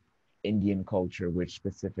Indian culture, which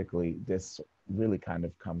specifically this really kind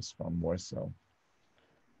of comes from more so,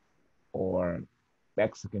 or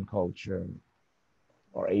Mexican culture,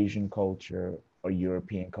 or Asian culture, or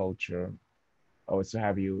European culture, or so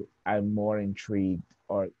have you. I'm more intrigued,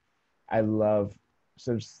 or I love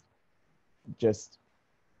sort of just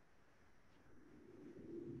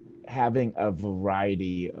having a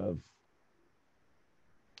variety of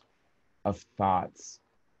thoughts,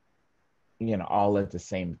 you know, all at the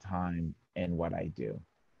same time in what I do.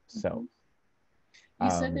 So you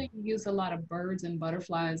said that you use a lot of birds and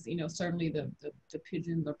butterflies. You know, certainly the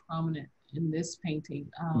pigeons are prominent in this painting,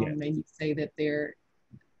 yeah. and you say that they're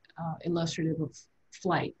illustrative of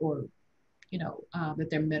flight, or you know, that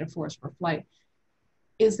they're metaphors for flight.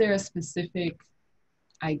 Is there a specific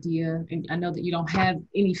idea? And I know that you don't have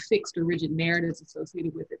any fixed or rigid narratives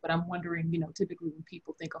associated with it, but I'm wondering, typically when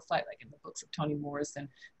people think of flight, like in the books of Toni Morrison,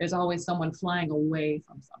 there's always someone flying away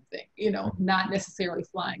from something, not necessarily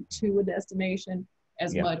flying to a destination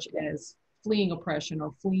as Yeah. much as fleeing oppression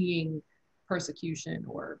or fleeing persecution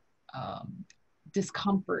or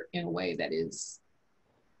discomfort in a way that is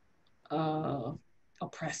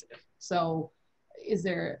oppressive. So is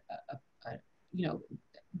there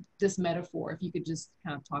this metaphor, if you could just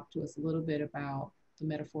kind of talk to us a little bit about the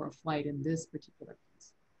metaphor of flight in this particular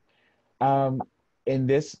piece. In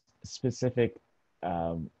this specific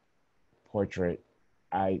portrait,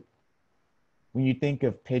 when you think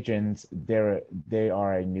of pigeons, they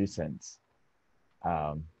are a nuisance.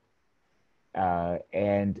 And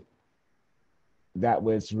that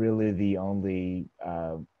was really the only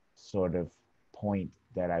sort of point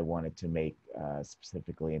that I wanted to make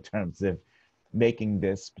specifically in terms of making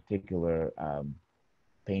this particular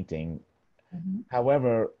painting. Mm-hmm.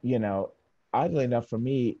 However, oddly enough for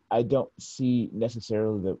me, I don't see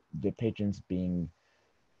necessarily the pigeons being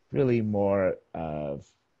really more of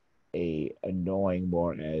a annoying,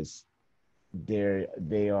 more as they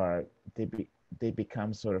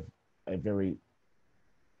become sort of a very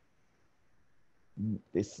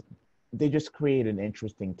they just create an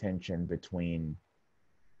interesting tension between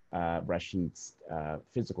Rashid's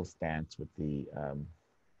physical stance with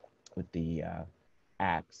the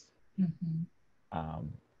axe, Mm-hmm.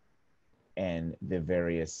 and the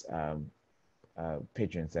various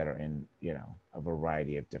pigeons that are in a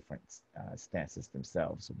variety of different stances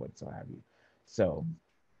themselves, or what so have you. So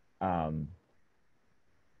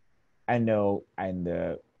I know in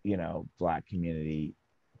the Black community,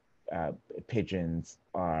 pigeons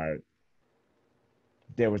are.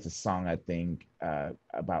 There was a song I think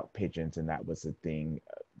about pigeons, and that was a thing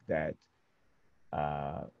that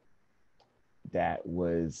that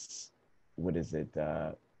was what is it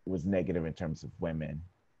was negative in terms of women.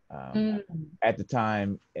 At the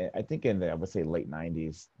time, I think in the I would say late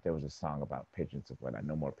 '90s, there was a song about pigeons of what I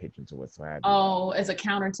no more pigeons or whatsoever. Oh, as a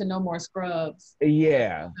counter to No More Scrubs.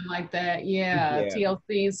 Yeah. Something like that. Yeah. Yeah.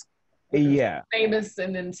 TLC's Yeah. famous,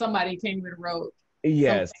 and then somebody came and wrote something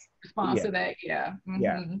Yes. in response Yeah. to that. Yeah. Mm-hmm.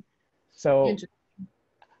 Yeah. So Interesting.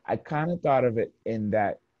 I kind of thought of it in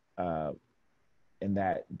that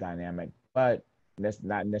dynamic, but that's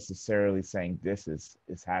not necessarily saying this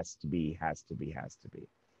has to be.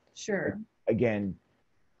 Sure. Again,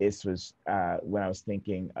 this was when I was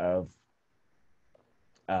thinking of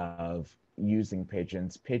using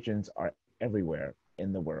pigeons. Pigeons are everywhere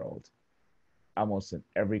in the world, almost in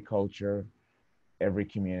every culture, every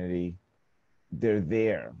community. They're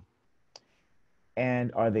there.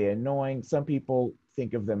 And are they annoying? Some people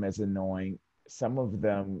think of them as annoying. Some of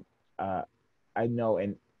them, I know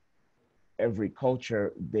in every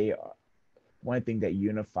culture, they are one thing that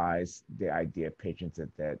unifies the idea of pigeons is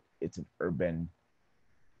that it's an urban,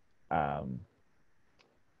 um,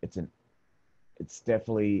 it's an it's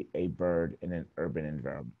definitely a bird in an urban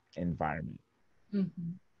environment,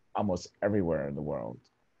 Mm-hmm. almost everywhere in the world.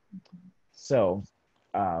 Mm-hmm. So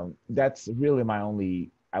that's really my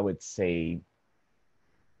only, I would say,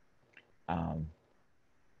 um,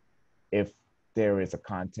 if there is a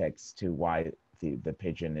context to why the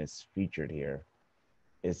pigeon is featured here,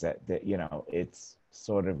 is that it's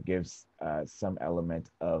sort of gives some element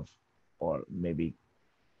of, or maybe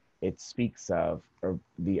it speaks of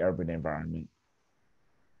the urban environment,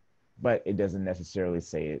 but it doesn't necessarily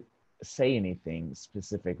say anything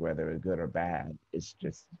specific, whether it's good or bad. It's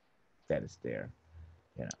just that it's there,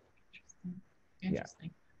 you know. Interesting. Yeah.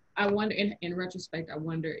 Interesting. I wonder, in retrospect, I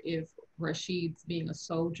wonder if Rashid's being a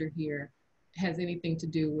soldier here has anything to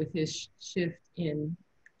do with his shift in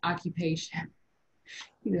occupation.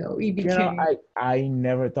 He became. I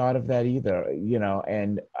never thought of that either,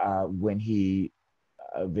 and when he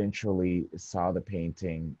eventually saw the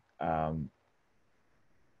painting,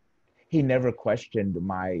 he never questioned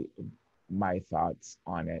my thoughts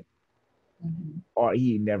on it, Mm-hmm. or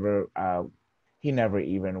he never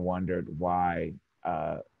even wondered why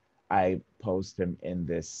I posed him in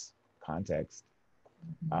this context.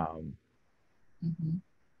 Um, Mm-hmm.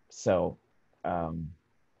 so um,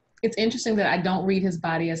 It's interesting that I don't read his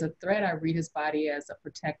body as a threat. I read his body as a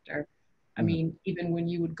protector. I mhm. mean, even when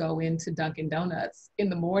you would go into Dunkin' Donuts in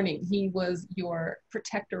the morning, he was your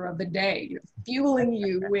protector of the day, fueling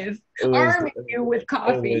you with, it was arming you with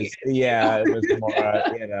coffee. yeah, it was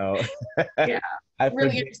more Yeah, I really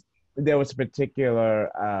forget interesting. there was a particular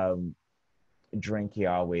drink he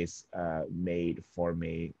always made for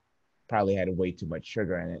me. Probably had way too much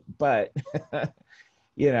sugar in it, but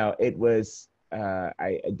it was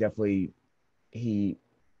I definitely he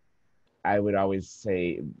I would always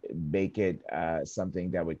say make it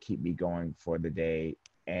something that would keep me going for the day.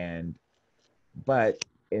 And but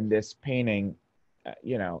in this painting,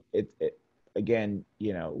 it again,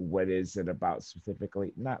 what is it about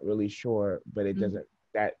specifically? Not really sure, but it Mhm. doesn't.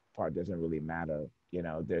 That part doesn't really matter.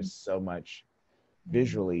 There's so much Mhm.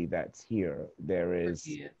 visually that's here. There For is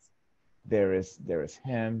kids. there is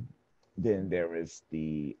him, then there is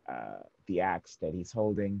the axe that he's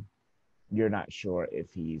holding. You're not sure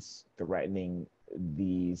if he's threatening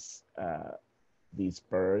these these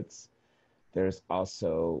birds. There's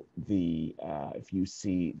also if you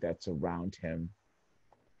see that's around him,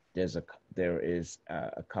 there is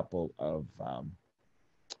a couple of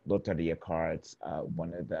loteria cards.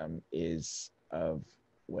 One of them is of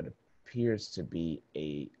what appears to be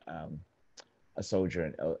a soldier,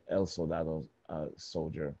 an El Soldado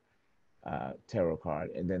soldier tarot card,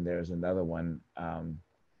 and then there's another one.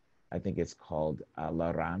 I think it's called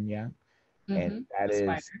La Rania, and Mm-hmm. that The is,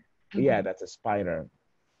 spider. yeah, Mm-hmm. that's a spider.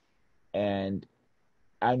 And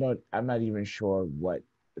I'm not even sure what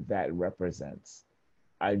that represents.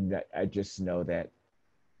 I just know that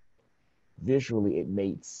visually it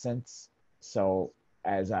made sense. So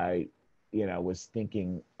as I, was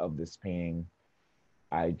thinking of this painting,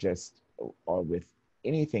 I just, or with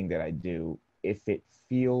anything that I do, if it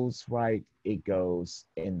feels right, it goes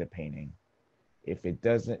in the painting. If it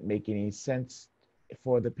doesn't make any sense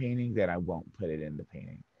for the painting, then I won't put it in the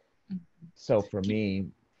painting. Mm-hmm. So for me,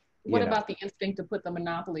 What you know, about the instinct to put the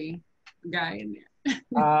Monopoly guy in there?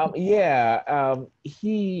 yeah,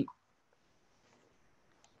 he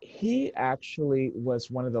actually was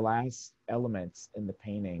one of the last elements in the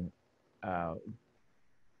painting. Uh,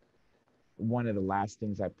 one of the last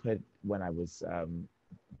things I put when I was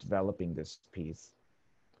developing this piece.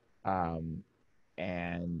 Um,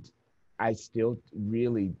 and I still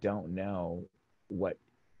really don't know what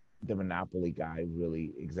the Monopoly guy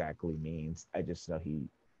really exactly means. I just know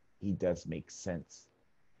he does make sense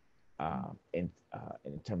in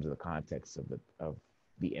terms of the context of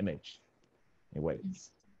the image and what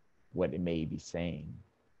it may be saying.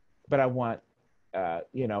 But I want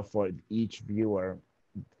for each viewer,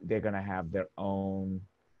 they're gonna have their own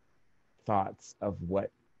thoughts of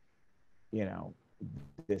what you know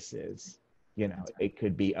this is. That's It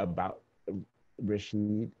could be about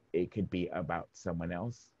Rashid. It could be about someone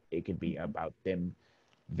else. It could be right. about them,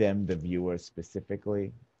 the viewer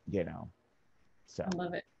specifically. You know, so I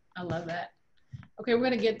love it. I love that. Okay, we're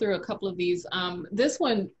going to get through a couple of these. This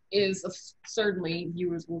one is certainly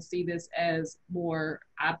viewers will see this as more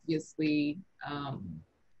obviously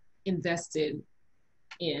invested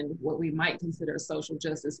in what we might consider a social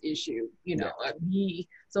justice issue, yeah. the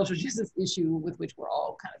social justice issue with which we're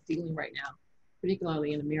all kind of dealing right now,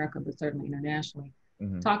 particularly in America, but certainly internationally.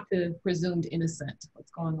 Hmm. Talk to presumed innocent.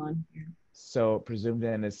 What's going on here? So presumed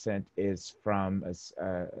innocent is from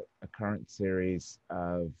a current series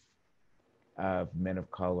of men of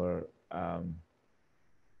color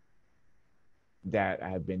that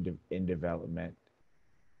have been in development,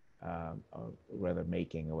 or rather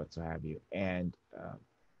making or what so have you. And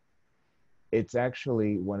it's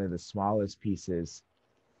actually one of the smallest pieces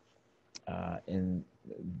in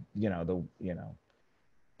the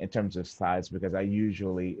in terms of size, because I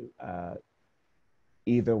usually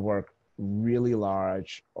either work really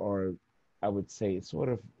large, or I would say sort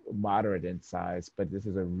of moderate in size, but this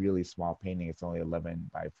is a really small painting. It's only 11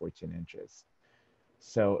 by 14 inches.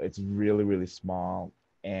 So it's really, really small,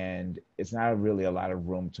 and it's not really a lot of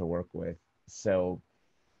room to work with. So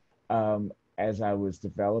as I was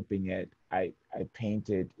developing it, I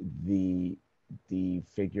painted the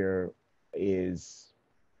figure is,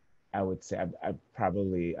 I would say, I'm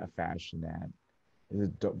probably a fashion ad.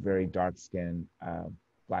 It's a very dark skinned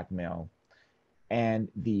black male, and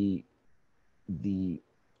the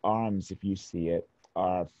arms, if you see it,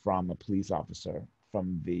 are from a police officer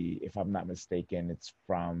from if I'm not mistaken, it's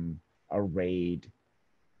from a raid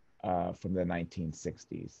from the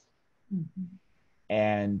 1960s. Mm-hmm.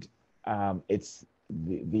 And it's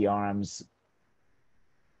the arms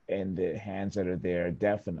and the hands that are there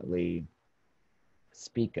definitely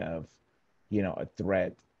speak of, a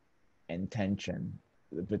threat and tension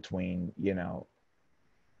between,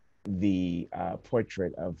 the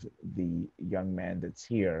portrait of the young man that's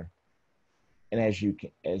here. And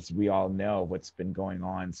as we all know, what's been going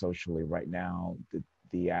on socially right now,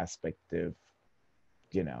 the aspect of,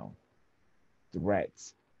 you know,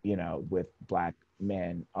 threats, with black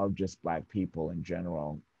men, or just black people in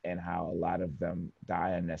general, and how a lot of them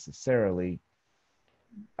die unnecessarily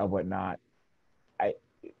or whatnot. I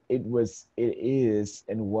it is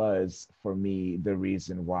and was for me the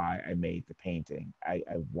reason why I made the painting. I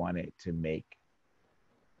wanted to make,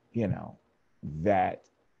 you know, that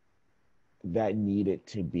that needed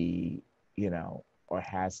to be, or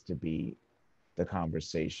has to be the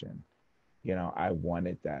conversation. I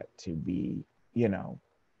wanted that to be, you know,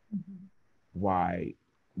 Mhm. why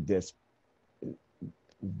this,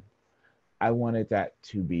 I wanted that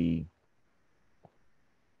to be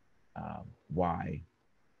why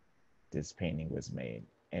this painting was made,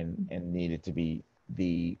 and needed to be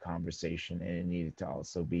the conversation, and it needed to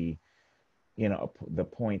also be, the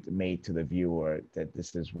point made to the viewer that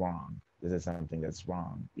this is wrong. This is something that's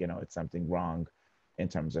wrong. It's something wrong in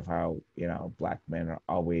terms of how, Black men are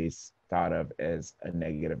always thought of as a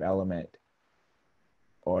negative element,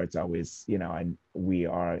 or it's always, and we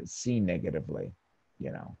are seen negatively,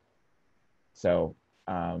 you know. So,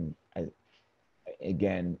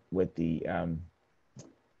 again, with the,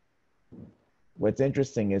 what's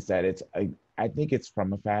interesting is that I think it's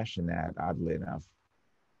from a fashion ad, oddly enough.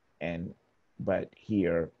 And, but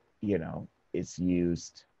here, it's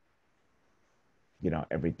used,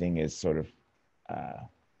 everything is sort of, uh,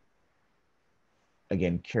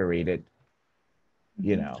 again, curated,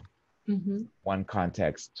 you Mhm. know, Mhm. one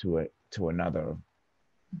context to another,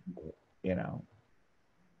 you know,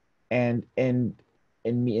 and in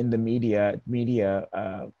the media,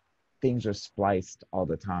 things are spliced all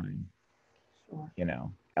the time, Sure.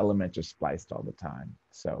 elements are spliced all the time.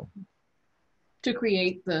 So To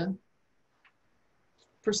create the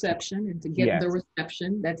perception and to get the yes,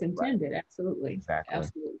 reception that's right, intended. Absolutely. exactly,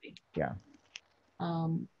 Absolutely. yeah,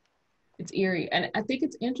 Um, it's eerie. And I think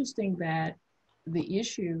it's interesting that the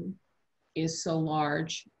issue is so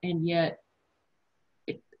large, and yet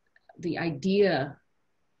it, the idea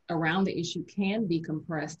around the issue can be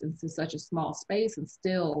compressed into such a small space and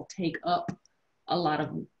still take up a lot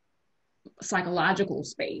of psychological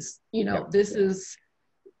space. yep, This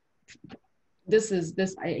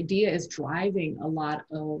idea is driving a lot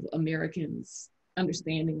of Americans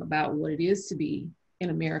understanding about what it is to be in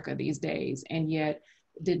America these days, and yet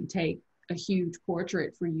it didn't take a huge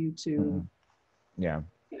portrait for you to mm, yeah,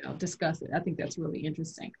 discuss it. I think that's really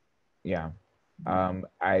interesting. yeah.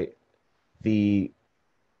 I the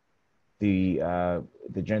the uh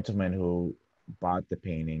the gentleman who bought the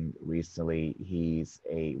painting recently, he's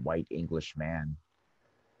a white English man.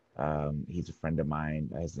 He's a friend of mine.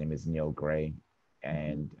 His name is Neil Gray, Mhm.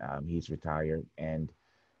 and he's retired. And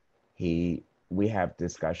he we have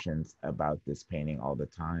discussions about this painting all the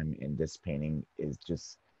time. And this painting is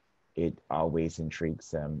just, it always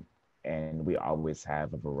intrigues him, and we always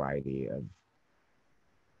have a variety of,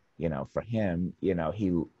 for him, he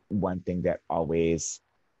one thing that always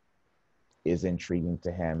is intriguing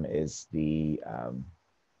to him is the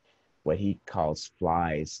what he calls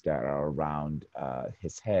flies that are around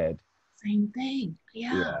his head. Same thing.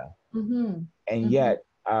 Yeah. Yeah, Mm-hmm. and Mm-hmm. yet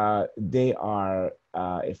they are,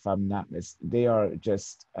 if I'm not they are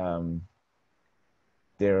just,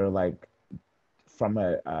 they're like from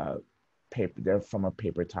a paper. They're from a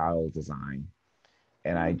paper towel design,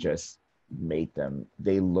 and I just made them.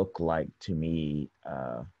 They look like to me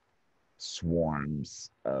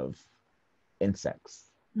swarms of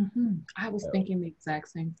insects. Mm-hmm. I was So thinking the exact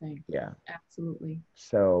same thing. yeah. Absolutely.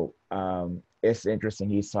 So it's interesting.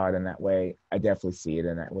 He saw it in that way. I definitely see it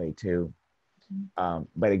in that way too.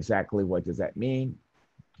 But exactly what does that mean?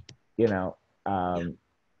 You know, Yeah. um,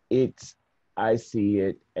 it's, I see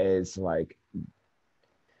it as like,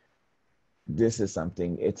 this is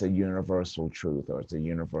something, it's a universal truth, or it's a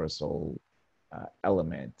universal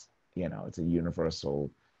element, it's a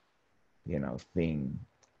universal, thing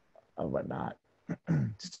or whatnot.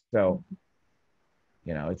 So,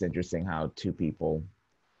 it's interesting how two people,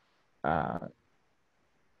 uh,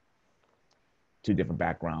 two different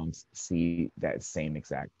backgrounds see that same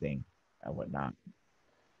exact thing and whatnot,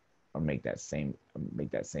 or make that same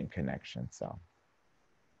connection. So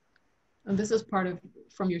And this is part of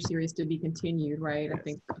from your series to be continued, right? I yes,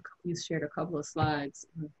 think you shared a couple of slides,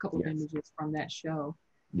 a couple of yes, images from that show.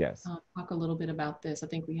 yes. Talk a little bit about this. I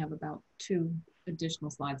think we have about 2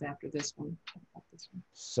 additional slides after this one. About this one.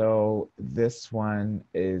 So this one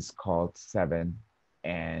is called Seven,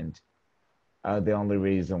 and the only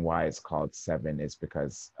reason why it's called Seven is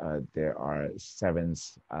because there are seven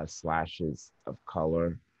slashes of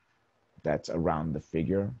color that's around the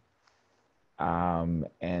figure.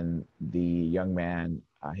 And the young man,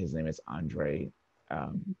 his name is Andre,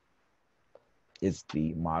 um, is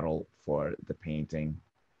the model for the painting.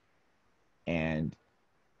 And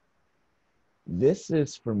this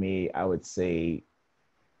is, for me, I would say,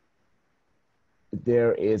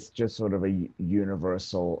 there is just sort of a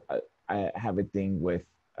universal, I have a thing with,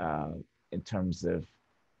 in terms of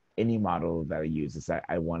any model that I use, is that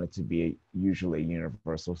I want it to be usually a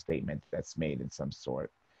universal statement that's made in some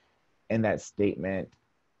sort. And that statement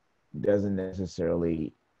doesn't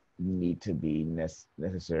necessarily need to be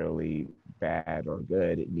necessarily bad or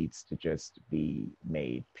good. It needs to just be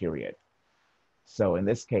made, period. So in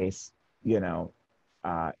this case, you know,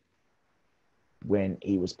 uh, when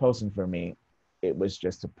he was posing for me, it was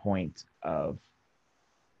just a point of,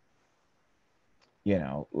 you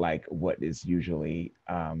know, like what is usually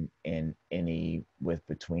in any, with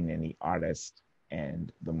between any artist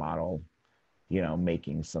and the model, you know,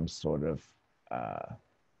 making some sort of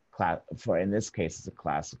class, for in this case it's a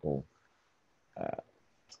classical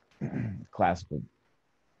classical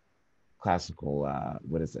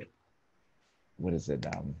what is it,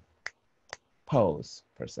 pose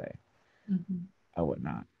per se, Mm-hmm. or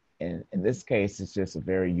whatnot. And in this case it's just a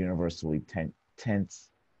very universally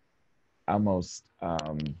tense, almost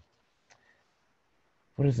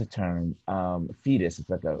what is the term, fetus. It's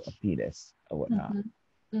like a fetus or whatnot.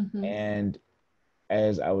 Mm-hmm. Mm-hmm. And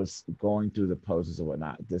as I was going through the poses or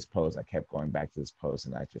whatnot, this pose, I kept going back to this pose,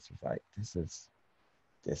 and I just was like, this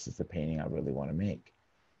is the painting I really want to make.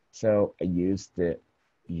 So I used it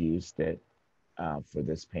for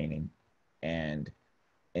this painting. And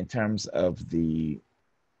in terms of the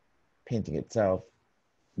painting itself,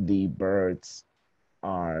 the birds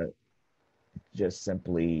are just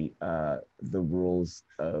simply the rules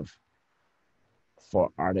of, for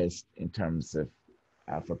artists in terms of,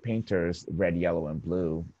 for painters, red, yellow, and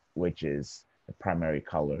blue, which is the primary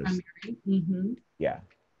colors. Primary. Mm-hmm. Yeah.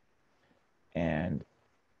 And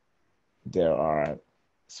there are,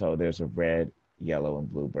 so there's a red, yellow, and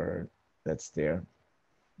blue bird that's there.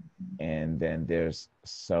 And then there's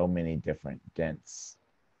so many different dense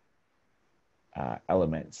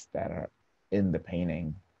elements that are in the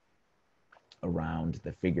painting around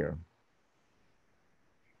the figure.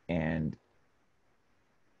 And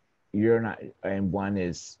you're not, and one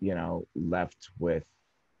is, you know, left with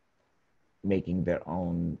making their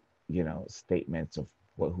own, you know, statements of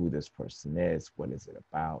who this person is, what is it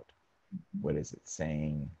about, what is it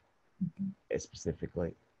saying,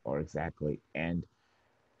 specifically or exactly. And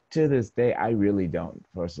to this day, I really don't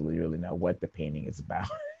personally really know what the painting is about.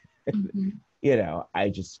 Mm-hmm. You know, I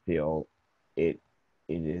just feel it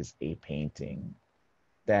is a painting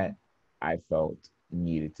that I felt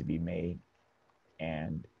needed to be made,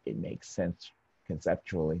 and it makes sense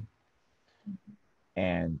conceptually.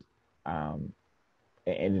 And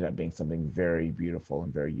it ended up being something very beautiful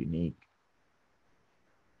and very unique.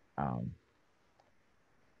 Um,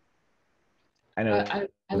 I know I that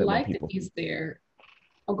when like that people, he's there.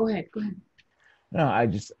 Oh, go ahead. Go ahead. no, I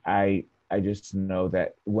just know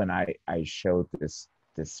that when I showed this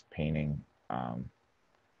painting, and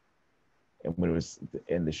when it was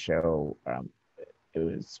in the show, it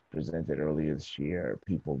was presented earlier this year,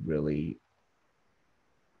 people really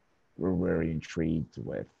were very intrigued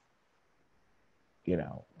with, you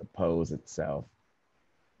know, the pose itself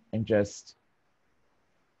and just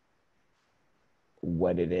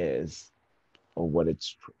what it is, or what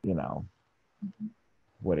it's, you know, Mm-hmm.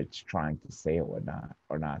 what it's trying to say or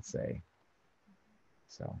not say.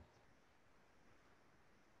 So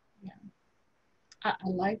Yeah. I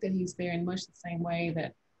like that he's there in much the same way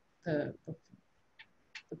that the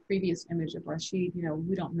the previous image of Rashid, you know,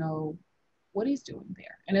 we don't know what he's doing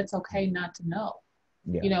there. And it's okay not to know.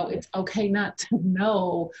 yeah, You know, it's okay not to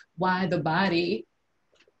know why the body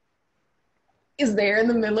is there in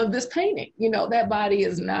the middle of this painting. You know, that body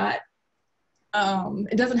is not,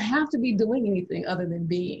 it doesn't have to be doing anything other than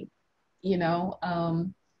being, you know.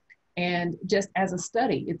 And just as a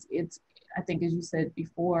study, it's, I think, as you said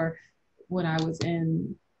before, when I was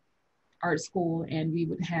in art school and we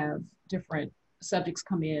would have different subjects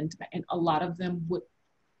come in, and a lot of them would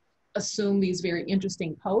assume these very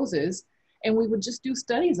interesting poses, and we would just do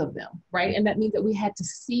studies of them, right? And that means that we had to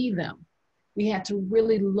see them. We had to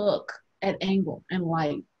really look at angle and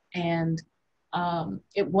light. And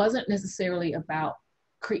it wasn't necessarily about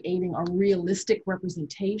creating a realistic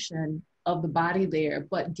representation of the body there,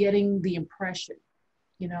 but getting the impression,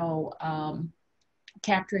 you know,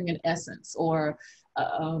 capturing an essence or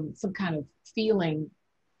some kind of feeling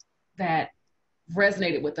that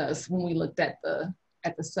resonated with us when we looked at the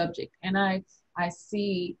subject. And I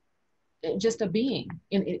see just a being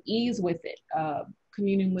in ease with it,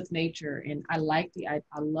 communing with nature. And I like I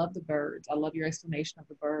love the birds. I love your explanation of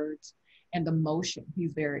the birds and the motion.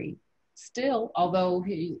 He's very still, although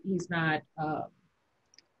he's not,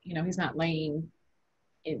 you know, he's not laying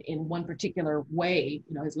in one particular way.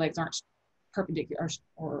 You know, his legs aren't perpendicular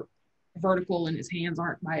or vertical, and his hands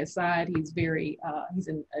aren't by his side. He's very, he's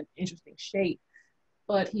in an interesting shape,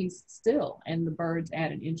 but he's still, and the birds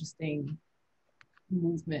add an interesting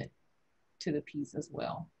movement to the piece as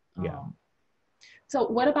well. Yeah. So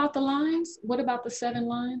what about the lines? What about the 7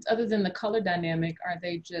 lines? Other than the color dynamic, are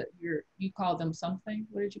they just, you call them something?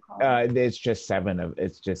 What did you call them? It's just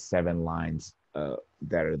seven lines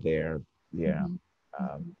that are there. Yeah.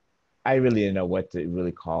 Mm-hmm. I really didn't know what to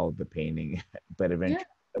really call the painting, but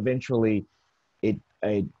eventually it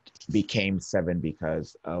became 7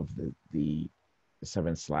 because of the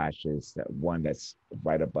 7 slashes. That one that's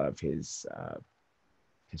right above his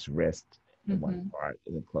wrist, in one part,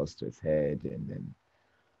 and then close to his head, and then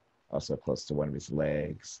also close to one of his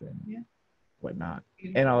legs and whatnot.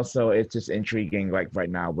 And also, it's just intriguing. Like right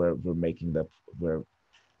now, we're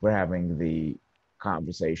having the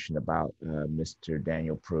conversation about Mr.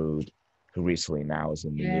 Daniel Prude, who recently now is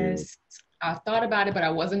in the news. I thought about it, but I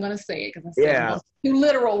wasn't going to say it because I said I'm too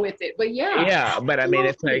literal with it. But yeah. But I mean,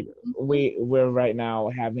 it's like we're right now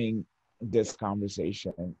having this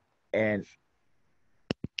conversation, and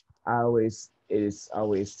it's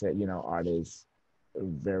always said, art is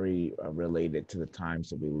very related to the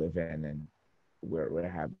times that we live in, and we're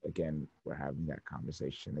having that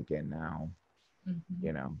conversation again now.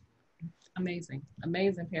 Amazing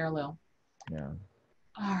parallel. Yeah.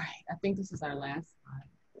 All right, I think this is our last slide.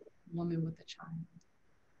 Woman with a child.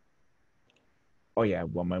 Oh yeah,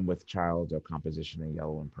 woman with child, or composition in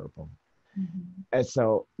yellow and purple. And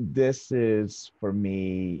so this is for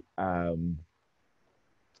me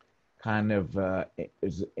kind of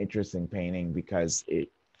is an interesting painting because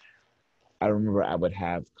I remember I would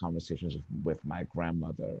have conversations with my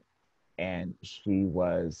grandmother, and she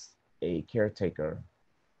was a caretaker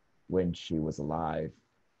when she was alive,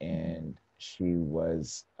 and she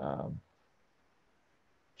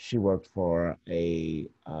worked for a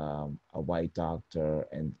white doctor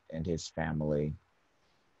and his family,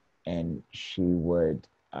 and she would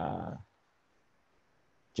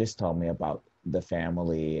just tell me about the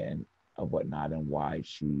family and whatnot, and why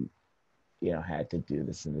she had to do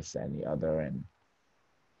this and this and the other. And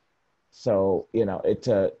so it's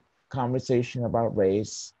a conversation about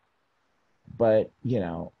race, but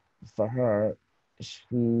for her,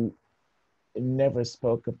 she never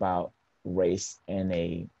spoke about race in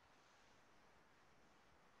a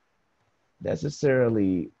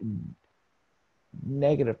necessarily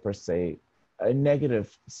negative per se, a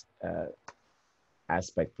negative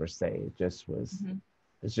aspect per se. It just was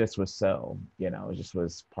it just was so, it just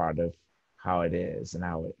was part of how it is and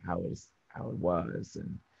how it was.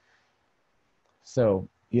 And so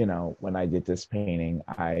when I did this painting,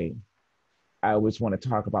 I always want to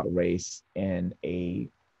talk about race in a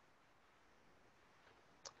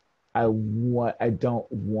I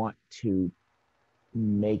don't want to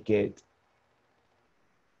make it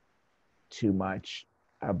too much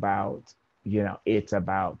about it's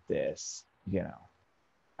about this.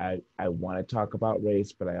 I want to talk about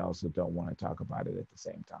race, but I also don't want to talk about it at the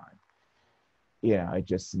same time. It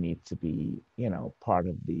just needs to be part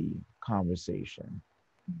of the conversation,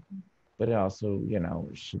 but it also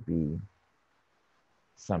should be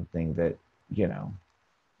something that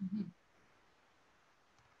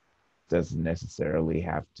doesn't necessarily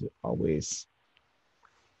have to always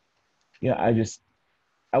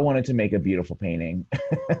I wanted to make a beautiful painting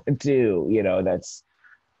too.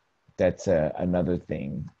 That's another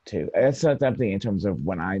thing too. That's something in terms of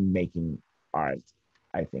when I'm making art,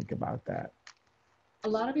 I think about that. A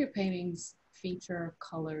lot of your paintings feature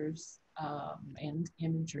colors and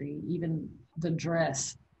imagery, even the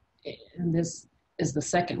dress. And this is the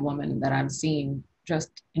second woman that I'm seeing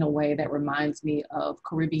dressed in a way that reminds me of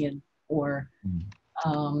Caribbean or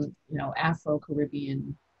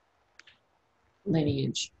Afro-Caribbean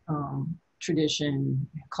lineage, tradition,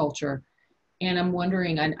 culture. And I'm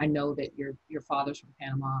wondering, I know that your father's from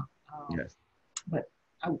Panama, yes, but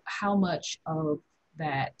how much of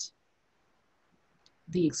that,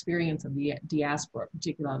 the experience of the diaspora,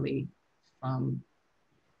 particularly from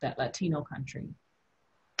that Latino country,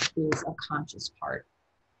 is a conscious part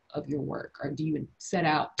of your work? Or do you set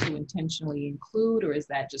out to intentionally include, or is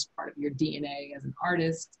that just part of your DNA as an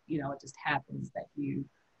artist? It just happens that you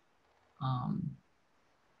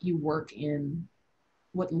work in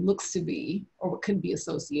what looks to be, or what could be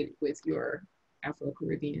associated with your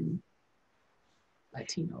Afro-Caribbean,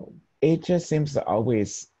 Latino. It just seems to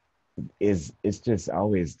always it's just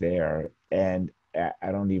always there, and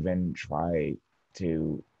I don't even try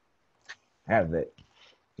to have it,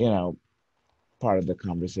 part of the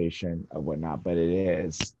conversation or whatnot, but it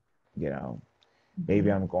is,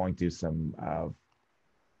 maybe I'm going through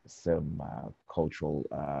some cultural,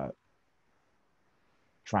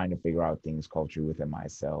 trying to figure out things culturally within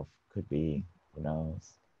myself. Could be, who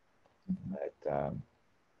knows? But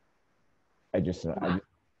I just, I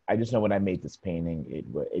just know when I made this painting,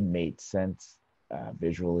 it made sense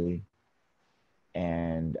visually,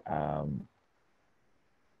 and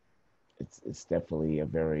it's definitely a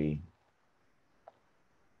very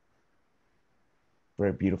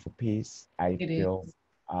very beautiful piece. I It feel is.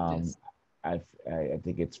 It um, is. I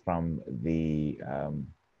think it's from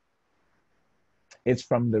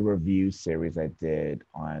the review series I did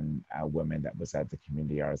on women that was at the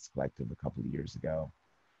Community Arts Collective a couple of years ago,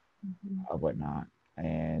 Mhm. or whatnot,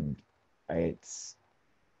 and it's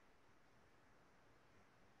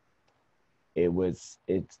it was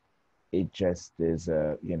it just is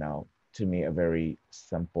a to me a very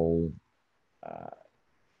simple uh,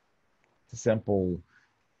 simple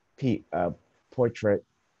portrait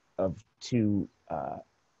of two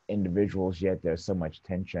individuals, yet there's so much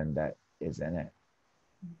tension that is in it.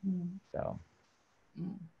 Mhm. So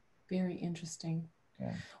Mm. Very interesting.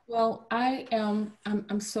 yeah. Well,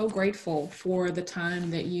 I'm so grateful for the time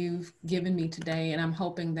that you've given me today, and I'm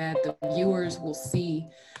hoping that the viewers will see,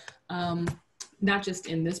 um, not just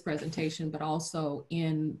in this presentation, but also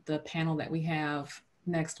in the panel that we have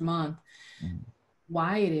next month, Mhm.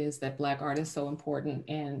 why it is that Black art is so important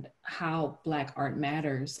and how Black art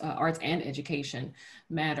matters, arts and education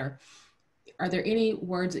matter. Are there any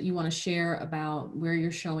words that you want to share about where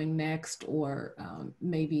you're showing next, or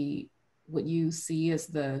maybe what you see as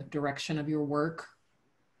the direction of your work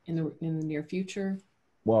in the near future?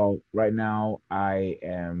 Well, right now I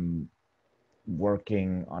am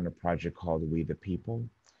working on a project called We the People.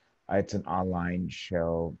 It's an online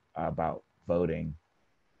show about voting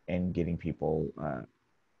and getting people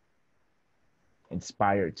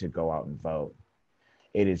inspired to go out and vote.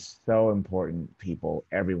 It is so important, people.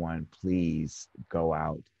 Everyone, please go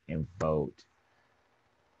out and vote.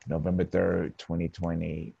 November 3rd,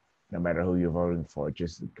 2020. No matter who you're voting for,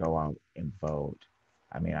 just go out and vote.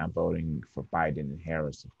 I mean, I'm voting for Biden and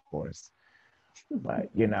Harris, of course. But,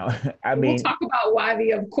 I We'll mean, talk about why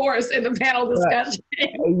the of course in the panel but discussion.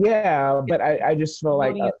 yeah, but I just feel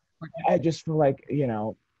like, Voting is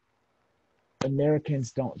important.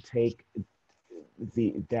 Americans don't take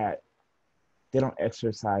that, they don't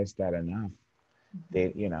exercise that enough.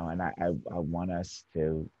 And I want us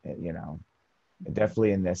to,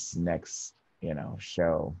 definitely in this next,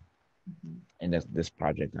 show, Mhm. in this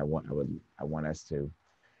project, I want us to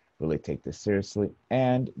really take this seriously.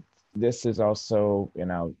 And this is also,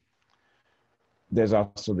 there's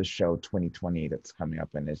also the show 2020 that's coming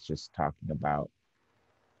up, and it's just talking about,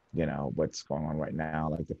 what's going on right now.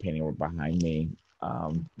 Like the painting behind me,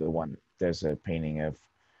 there's a painting of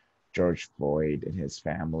George Floyd and his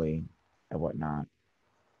family and whatnot.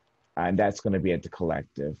 And that's going to be at the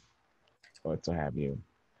collective, or to have you.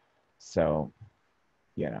 So,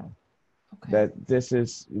 you know, Okay. that this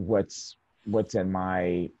is what's in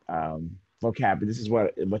my vocabulary. This is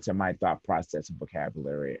what's in my thought process and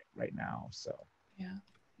vocabulary right now. So Yeah.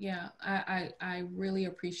 Yeah, I really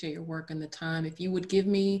appreciate your work and the time. If you would give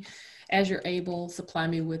me, as you're able, supply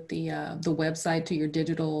me with the website to your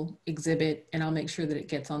digital exhibit, and I'll make sure that it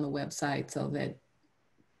gets on the website so that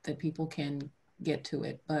people can get to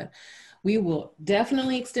it. But we will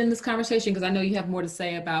definitely extend this conversation because I know you have more to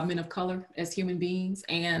say about men of color as human beings,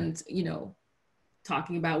 and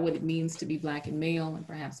talking about what it means to be Black and male, and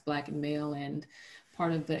perhaps Black and male and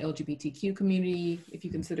part of the LGBTQ community, if you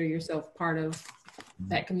consider yourself part of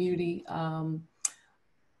that community, and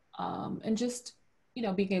just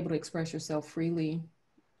being able to express yourself freely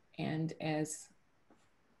and as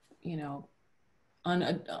you know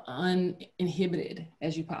uninhibited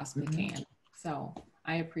as you possibly mhm. can. So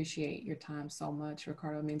I appreciate your time so much,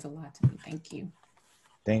 Ricardo. It means a lot to me. Thank you.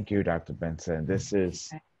 Thank you, Dr. Benson. This is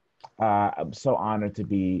Okay. I'm so honored to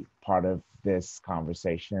be part of this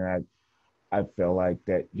conversation. I feel like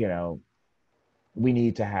that, we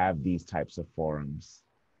need to have these types of forums,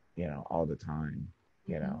 all the time,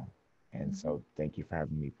 you Mhm. know. And Mhm. so thank you for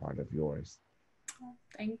having me part of yours.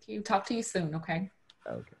 Thank you. Talk to you soon. Okay.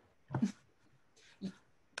 Okay.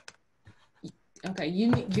 Okay,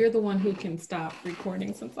 you're the one who can stop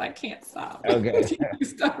recording since I can't stop. Okay. You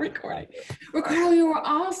stop recording. Gotcha. All right. Ricardo, you were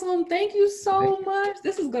awesome. Thank you Thank so you. much.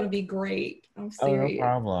 This is going to be great. I'm Oh, no serious.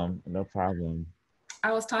 problem. No problem.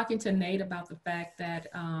 I was talking to Nate about the fact that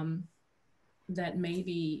that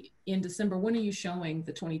maybe in December, when are you showing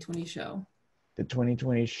the 2020 show? The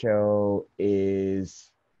 2020 show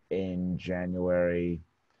is in January,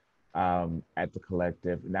 at the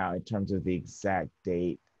collective. Now, in terms of the exact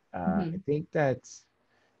date, I Mm-hmm. think that's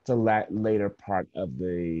the later part of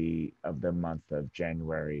the month of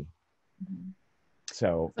January. Mhm.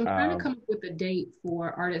 So I'm trying to come up with a date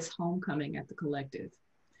for artist homecoming at the collective.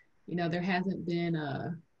 You know, there hasn't been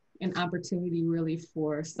an opportunity really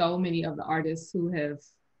for so many of the artists who have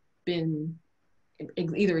been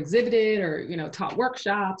either exhibited or, you know, taught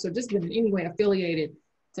workshops or just been in any way affiliated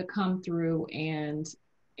to come through and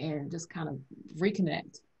just kind of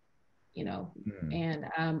reconnect, you know. mm, And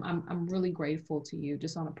I'm really grateful to you,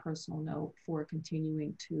 just on a personal note, for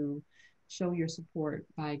continuing to show your support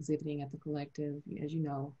by exhibiting at the collective. As you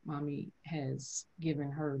know, mommy has given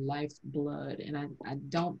her life's blood, and I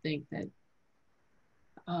don't think that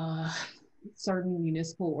uh, certain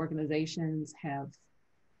municipal organizations have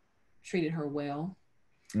treated her well.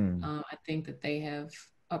 mm, I think that they have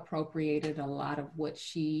appropriated a lot of what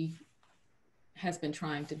she has been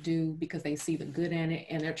trying to do because they see the good in it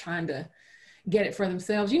and they're trying to get it for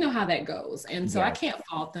themselves. You know how that goes. And so I yes. can't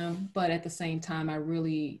fault them, but at the same time,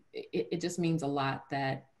 it just means a lot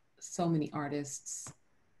that so many artists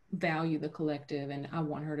value the collective, and I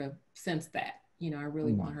want her to sense that. You know, I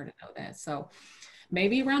really want Mm. her to know that. So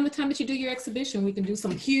maybe around the time that you do your exhibition, we can do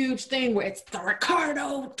some huge thing where it's the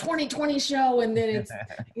Ricardo 2020 show, and then it's,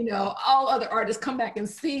 you know, all other artists come back and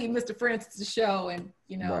see Mr. Francis' show and,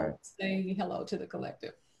 you Right. know, say hello to the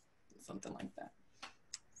collective, something like that.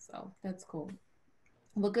 So that's cool.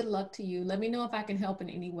 Well, good luck to you. Let me know if I can help in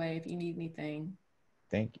any way, if you need anything.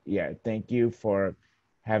 Thank you for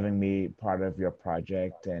having me part of your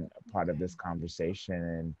project and part of this conversation.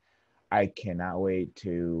 And I cannot wait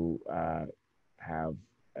to have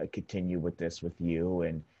continue with this with you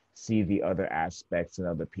and see the other aspects and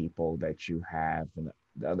other people that you have and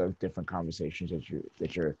the other different conversations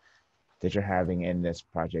that you're having in this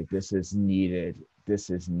project. This is needed. This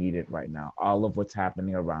is needed right now. All of what's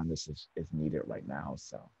happening around us is needed right now.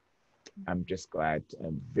 So I'm just glad.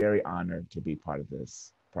 I'm very honored to be part of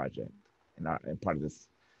this project and part of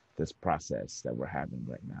this process that we're having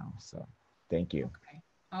right now. So thank you. Okay.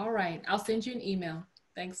 All right. I'll send you an email.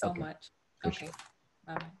 Thanks so Okay, much. for Okay. sure.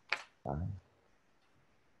 Bye. Bye.